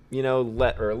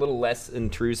 or a little less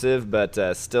intrusive,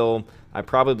 but still, I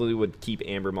probably would keep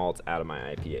amber malts out of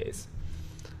my IPAs.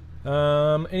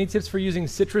 Any tips for using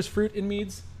citrus fruit in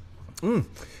meads?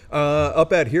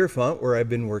 Up at Hierophant, where I've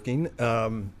been working,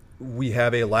 we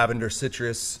have a lavender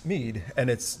citrus mead, and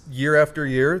it's year after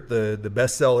year the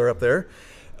best seller up there.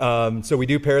 So we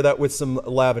do pair that with some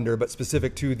lavender, but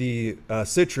specific to the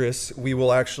citrus, we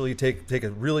will actually take a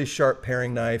really sharp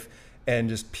paring knife and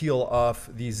just peel off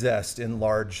the zest in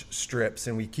large strips.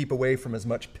 And we keep away from as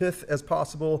much pith as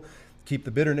possible, keep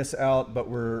the bitterness out, but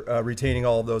we're retaining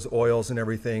all of those oils and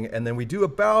everything. And then we do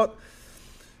about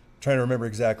trying to remember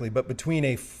exactly, but between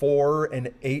a 4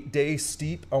 and 8 day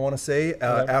steep, I want to say,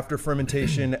 after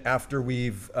fermentation, after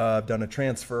we've done a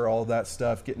transfer, all of that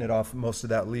stuff, getting it off most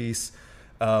of that lease.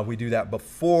 We do that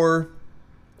before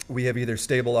we have either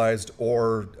stabilized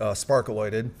or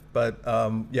sparkleoided. But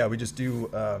yeah, we just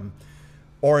do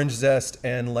orange zest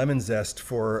and lemon zest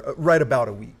for right about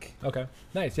a week. Okay,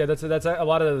 nice. Yeah, that's a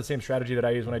lot of the same strategy that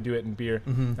I use when I do it in beer.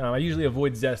 I usually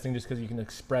avoid zesting just because you can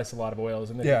express a lot of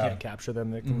oils, and then you can't capture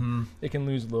them. It can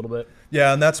lose a little bit.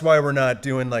 Yeah, and that's why we're not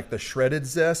doing like the shredded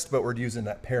zest, but we're using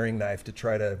that paring knife to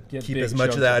try to keep as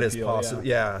much of that as possible.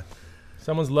 Yeah.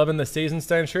 Someone's loving the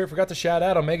Sazenstein shirt. Forgot to shout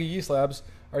out Omega Yeast Labs.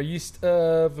 Our yeast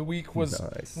of the week was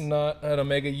not an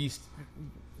Omega Yeast.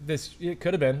 It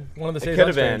could have been one of the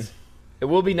Saison strains. It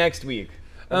will be next week.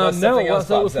 No,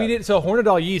 so if we did, so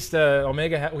Hornadal yeast,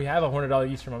 Omega, we have a Hornadal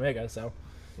yeast from Omega, so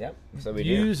yep. So we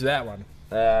use that one.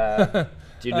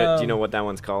 Do you know what that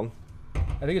one's called?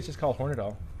 I think it's just called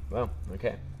Hornadal. Well,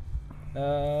 okay.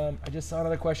 I just saw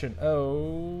another question.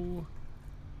 Oh,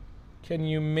 can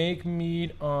you make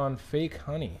mead on fake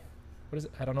honey? What is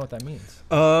it? I don't know what that means.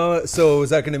 So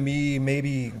is that going to be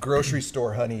maybe grocery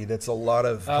store honey? That's a lot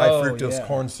of high fructose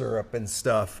corn syrup and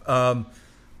stuff.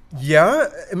 Yeah,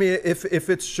 I mean, if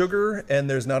it's sugar and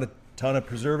there's not a ton of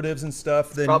preservatives and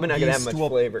stuff, then probably not going to have much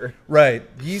flavor. Right.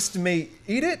 Yeast may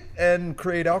eat it and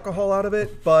create alcohol out of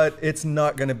it, but it's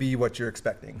not going to be what you're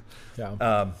expecting.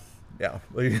 Yeah. Yeah.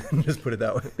 Just put it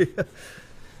that way.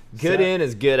 Good in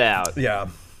is good out. Yeah.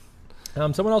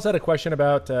 Someone else had a question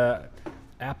about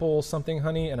apple something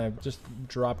honey, and I just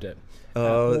dropped it.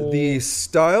 The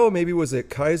style, maybe was it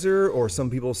Kaiser, or some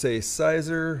people say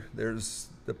Sizer. There's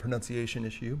the pronunciation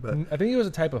issue, but I think it was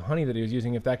a type of honey that he was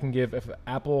using. If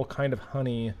apple kind of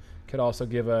honey could also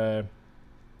give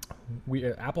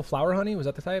apple flower honey, was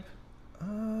that the type?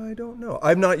 I don't know.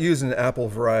 I've not used an apple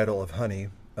varietal of honey,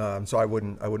 so I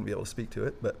wouldn't be able to speak to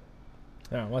it. But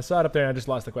yeah, well, I saw it up there and I just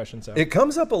lost the question. So it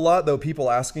comes up a lot though. People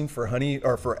asking for honey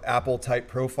or for apple type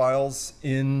profiles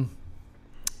in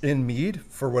mead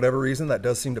for whatever reason. That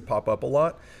does seem to pop up a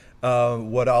lot.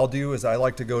 What I'll do is I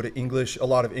like to go to a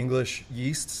lot of English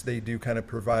yeasts. They do kind of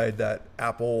provide that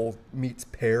apple meets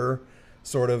pear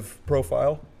sort of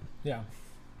profile. Yeah.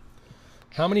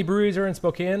 How many breweries are in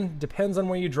Spokane? Depends on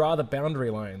where you draw the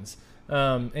boundary lines.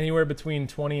 Anywhere between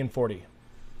 20 and 40.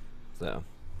 So,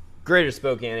 greater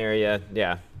Spokane area,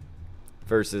 yeah,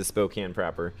 versus Spokane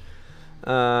proper.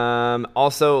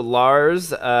 Also,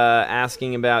 Lars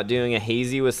asking about doing a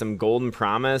hazy with some Golden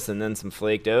Promise and then some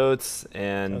flaked oats,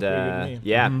 and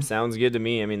sounds good to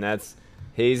me. I mean, that's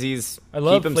hazies. I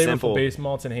love keep them flavorful simple. base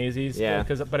malts and hazies. Yeah,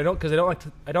 but I don't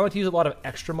like to use a lot of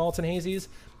extra malts and hazies.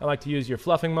 I like to use your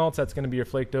fluffing malts. That's going to be your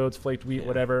flaked oats, flaked wheat,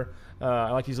 whatever.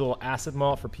 I like to use a little acid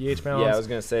malt for pH balance. Yeah, I was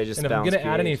going to say just. And if I'm going to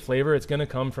add any flavor, it's going to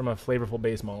come from a flavorful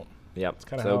base malt. Yep.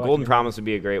 So Golden Promise would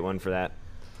be a great one for that.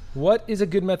 What is a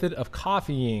good method of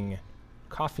coffeeing?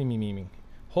 Coffee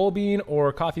whole bean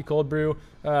or coffee cold brew?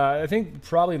 I think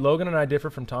probably Logan and I differ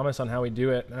from Thomas on how we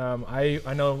do it.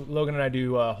 I know Logan and I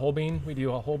do whole bean. We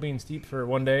do a whole bean steep for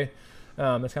one day.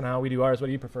 That's kind of how we do ours. What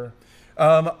do you prefer?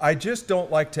 I just don't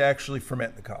like to actually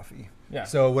ferment the coffee. Yeah.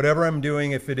 So whatever I'm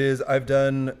doing, if it is, I've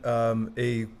done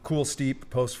a cool steep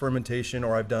post fermentation,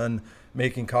 or I've done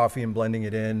making coffee and blending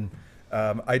it in.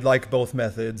 I'd like both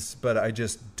methods, but I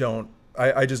just don't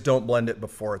blend it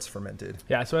before it's fermented.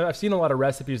 Yeah, so I've seen a lot of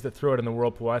recipes that throw it in the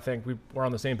whirlpool. I think we're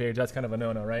on the same page. That's kind of a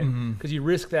no-no, right? Because you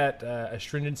risk that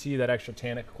astringency, that extra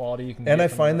tannic quality you can get. And I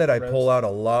find that I pull out a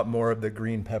lot more of the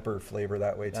green pepper flavor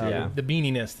that way too. The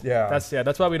beaniness. Yeah.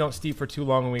 That's why we don't steep for too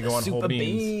long when we go on whole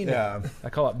beans. Bean. Yeah. I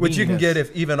call it beaniness. Which you can get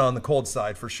even on the cold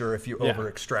side for sure if you over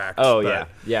extract. Oh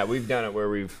yeah, we've done it where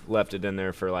we've left it in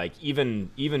there for like even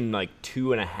like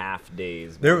 2.5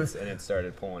 days. And it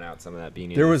started pulling out some of that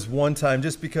beaniness. There was one time,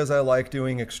 just because I like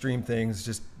doing extreme things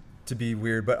just to be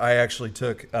weird, but I actually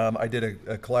I did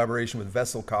a collaboration with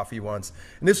Vessel Coffee once,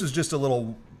 and this was just a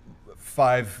little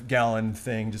 5-gallon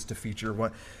thing just to feature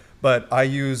one, but I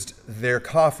used their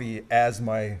coffee as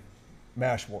my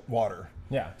mash water.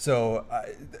 Yeah. So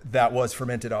that was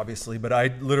fermented obviously, but I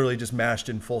literally just mashed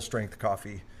in full strength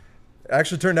coffee. It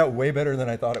actually turned out way better than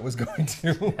I thought it was going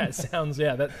to. That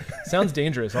sounds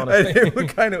dangerous, honestly.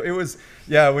 It was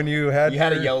when you had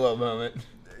a YOLO moment.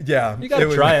 Yeah, you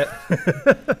gotta try it.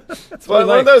 It's one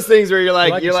of those things where you're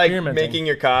like making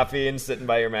your coffee and sitting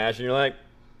by your mash, and you're like,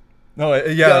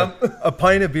 a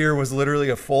pint of beer was literally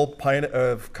a full pint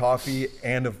of coffee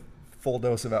and a full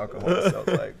dose of alcohol. So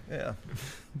I was like, yeah.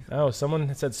 Oh, someone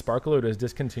had said Sparkleoat is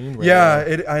discontinued.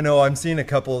 I know. I'm seeing a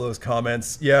couple of those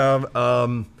comments. Yeah,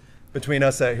 between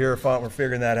us at Hierophant, we're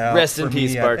figuring that out. Rest in For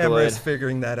peace, me at Sparkleoid. Emrys,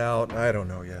 figuring that out. I don't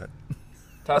know yet.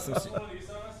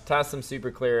 Toss some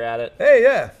super clear at it. Hey,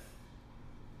 yeah.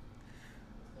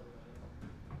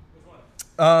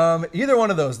 Either one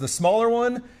of those. The smaller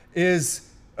one is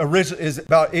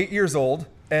about 8 years old,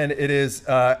 and it is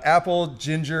apple,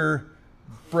 ginger,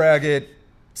 braggot.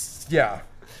 Yeah.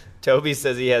 Toby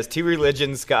says he has 2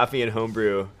 religions, coffee and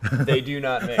homebrew. They do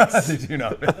not mix. They do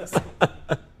not miss.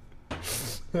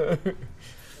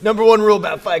 Number 1 rule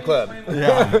about Fight Club.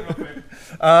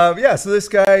 Yeah. So this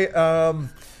guy,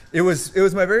 it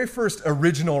was my very first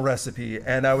original recipe,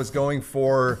 and I was going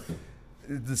for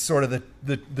the sort of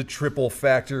the triple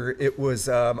factor. It was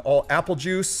all apple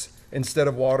juice instead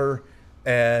of water,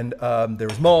 and there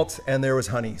was malt and there was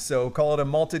honey. So call it a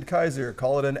malted Kaiser,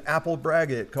 call it an apple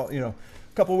braggot, a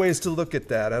couple ways to look at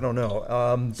that. I don't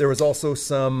know. There was also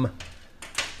some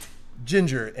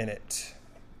ginger in it,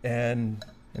 and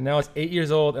now it's 8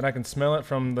 years old, and I can smell it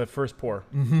from the first pour.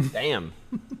 Damn.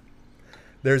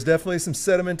 there's definitely some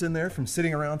sediment in there from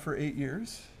sitting around for 8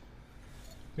 years.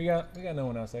 We got no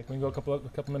one else. Can we go a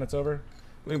couple minutes over?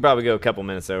 We can probably go a couple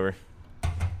minutes over.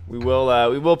 We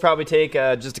will probably take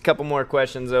just a couple more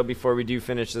questions though before we do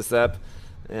finish this up,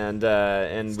 and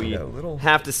we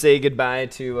have to say goodbye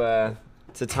to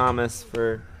Thomas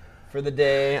for the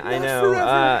day. I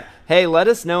know. Hey, let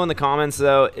us know in the comments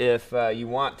though if you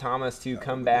want Thomas to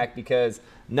come back, because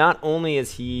not only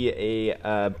is he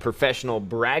a professional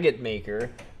braggot maker,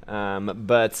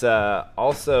 but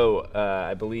also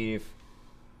I believe.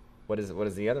 What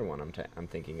is the other one I'm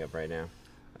thinking of right now?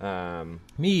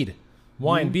 Mead,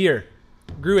 wine, beer,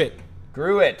 Gruit.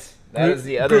 Gruit. That is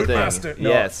the other thing. Master. No.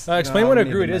 Yes. Explain what a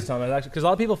Gruit is, Thomas, because a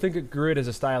lot of people think a Gruit is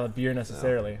a style of beer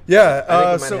necessarily. Yeah.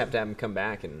 I think we might have to have him come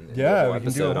back and we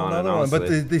can do another one.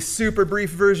 But the super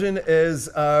brief version is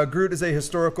Gruit is a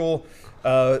historical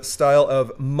style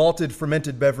of malted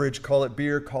fermented beverage. Call it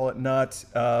beer, call it not.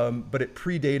 But it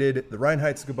predated the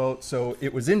Reinheitsgebot, so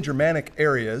it was in Germanic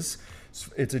areas.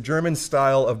 It's a German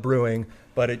style of brewing,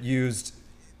 but it used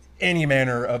any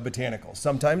manner of botanicals.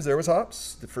 Sometimes there was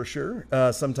hops, for sure.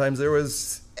 Sometimes there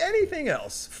was anything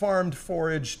else. Farmed,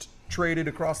 foraged, traded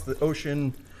across the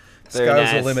ocean.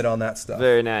 Sky's the limit on that stuff.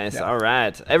 Very nice. Yeah. All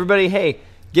right. Everybody, hey,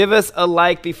 give us a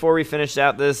like before we finish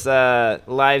out this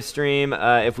live stream.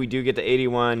 If we do get to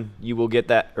 81, you will get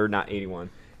that, or not 81.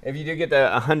 If you do get the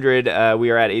 100, we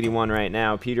are at 81 right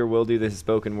now. Peter will do the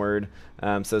spoken word.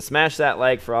 So smash that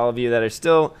like for all of you that are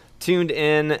still tuned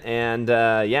in. And,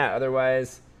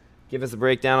 otherwise, give us a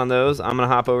breakdown on those. I'm going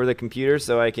to hop over the computer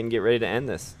so I can get ready to end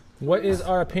this. What is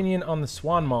our opinion on the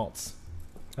Swan malts?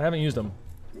 I haven't used them.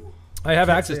 I have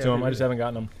access to them. I just haven't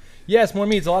gotten them. Yes, more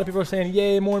meads. A lot of people are saying,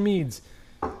 yay, more meads.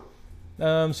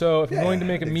 So if you're going to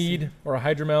make a mead or a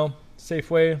hydromel,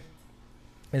 safe way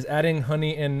is adding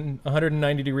honey in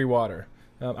 190-degree water.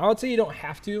 I would say you don't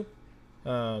have to.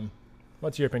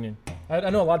 What's your opinion? I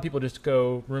know a lot of people just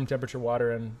go room temperature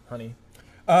water and honey.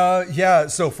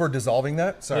 So for dissolving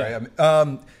that,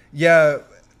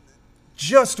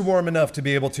 just warm enough to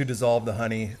be able to dissolve the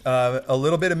honey. A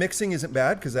little bit of mixing isn't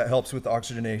bad because that helps with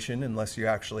oxygenation, unless you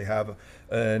actually have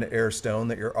an air stone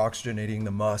that you're oxygenating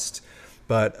the must.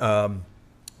 But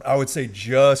I would say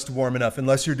just warm enough,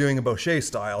 unless you're doing a Bochet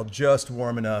style, just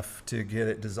warm enough to get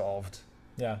it dissolved.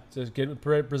 Yeah, so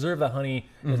preserve the honey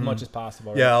as much as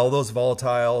possible. Right? Yeah, all those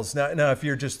volatiles. Now, if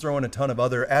you're just throwing a ton of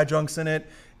other adjuncts in it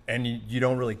and you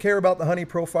don't really care about the honey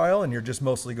profile and you're just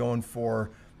mostly going for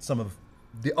some of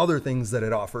the other things that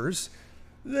it offers,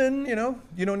 then,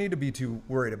 you don't need to be too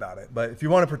worried about it. But if you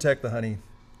want to protect the honey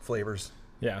flavors.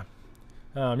 Yeah.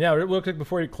 Real quick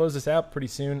before you close this out pretty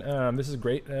soon. This is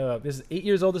great. This is 8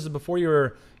 years old. This is before you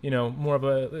were, you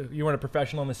weren't a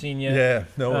professional in the scene yet. Yeah,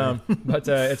 no way. But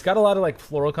it's got a lot of like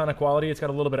floral kind of quality. It's got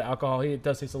a little bit of alcohol. It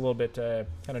does taste a little bit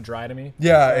kind of dry to me.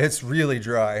 Yeah, it's really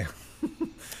dry.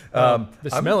 The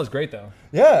smell is great though.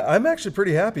 Yeah, I'm actually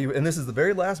pretty happy. And this is the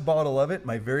very last bottle of it.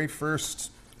 My very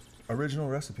first original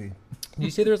recipe. Do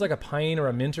you say there's like a pine or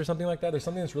a mint or something like that? There's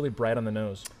something that's really bright on the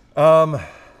nose.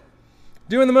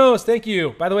 Doing the most, thank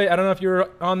you. By the way, I don't know if you were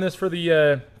on this for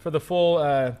the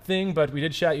full thing, but we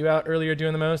did shout you out earlier.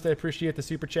 Doing the most, I appreciate the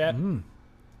super chat.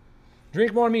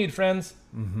 Drink more mead, friends.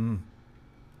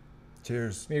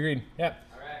 Cheers. We agreed. Yeah.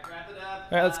 All right, wrap it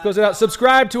up. All right, let's close it out.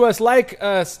 Subscribe to us, like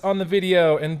us on the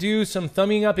video, and do some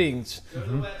thumbing uppings. Go to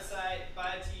the website,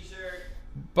 buy a t-shirt.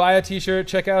 Buy a t-shirt.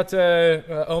 Check out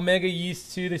Omega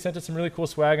Yeast too. They sent us some really cool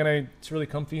swag, and it's really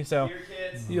comfy. So Beer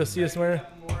kits. you'll see us wearing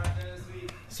More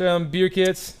some beer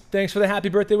kits. Thanks for the happy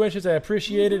birthday wishes. I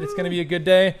appreciate it. It's going to be a good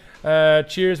day.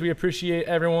 Cheers. We appreciate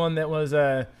everyone that was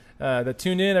that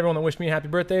tuned in, everyone that wished me a happy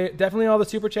birthday. Definitely all the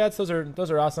super chats. Those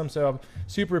are awesome. So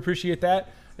super appreciate that.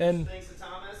 And Thanks to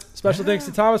Thomas. special thanks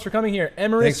to Thomas for coming here.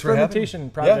 Emrys Thanks for having me. Fermentation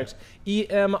Project.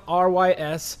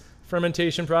 EMRYS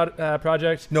Fermentation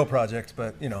Project. No project,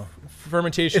 but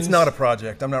Fermentations. it's not a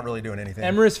project. I'm not really doing anything.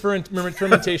 Emrys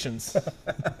Fermentations.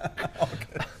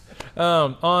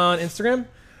 On Instagram?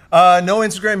 No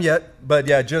Instagram yet, but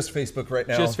yeah, just Facebook right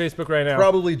now. Just Facebook right now.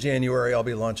 Probably January I'll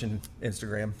be launching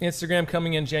Instagram. Instagram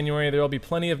coming in January. There will be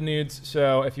plenty of nudes.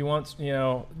 So if you want,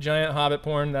 giant hobbit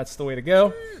porn, that's the way to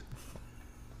go.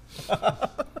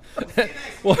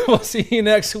 We'll see you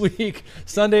next week,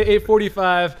 Sunday,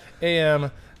 8:45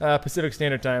 a.m. Pacific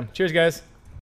Standard Time. Cheers, guys.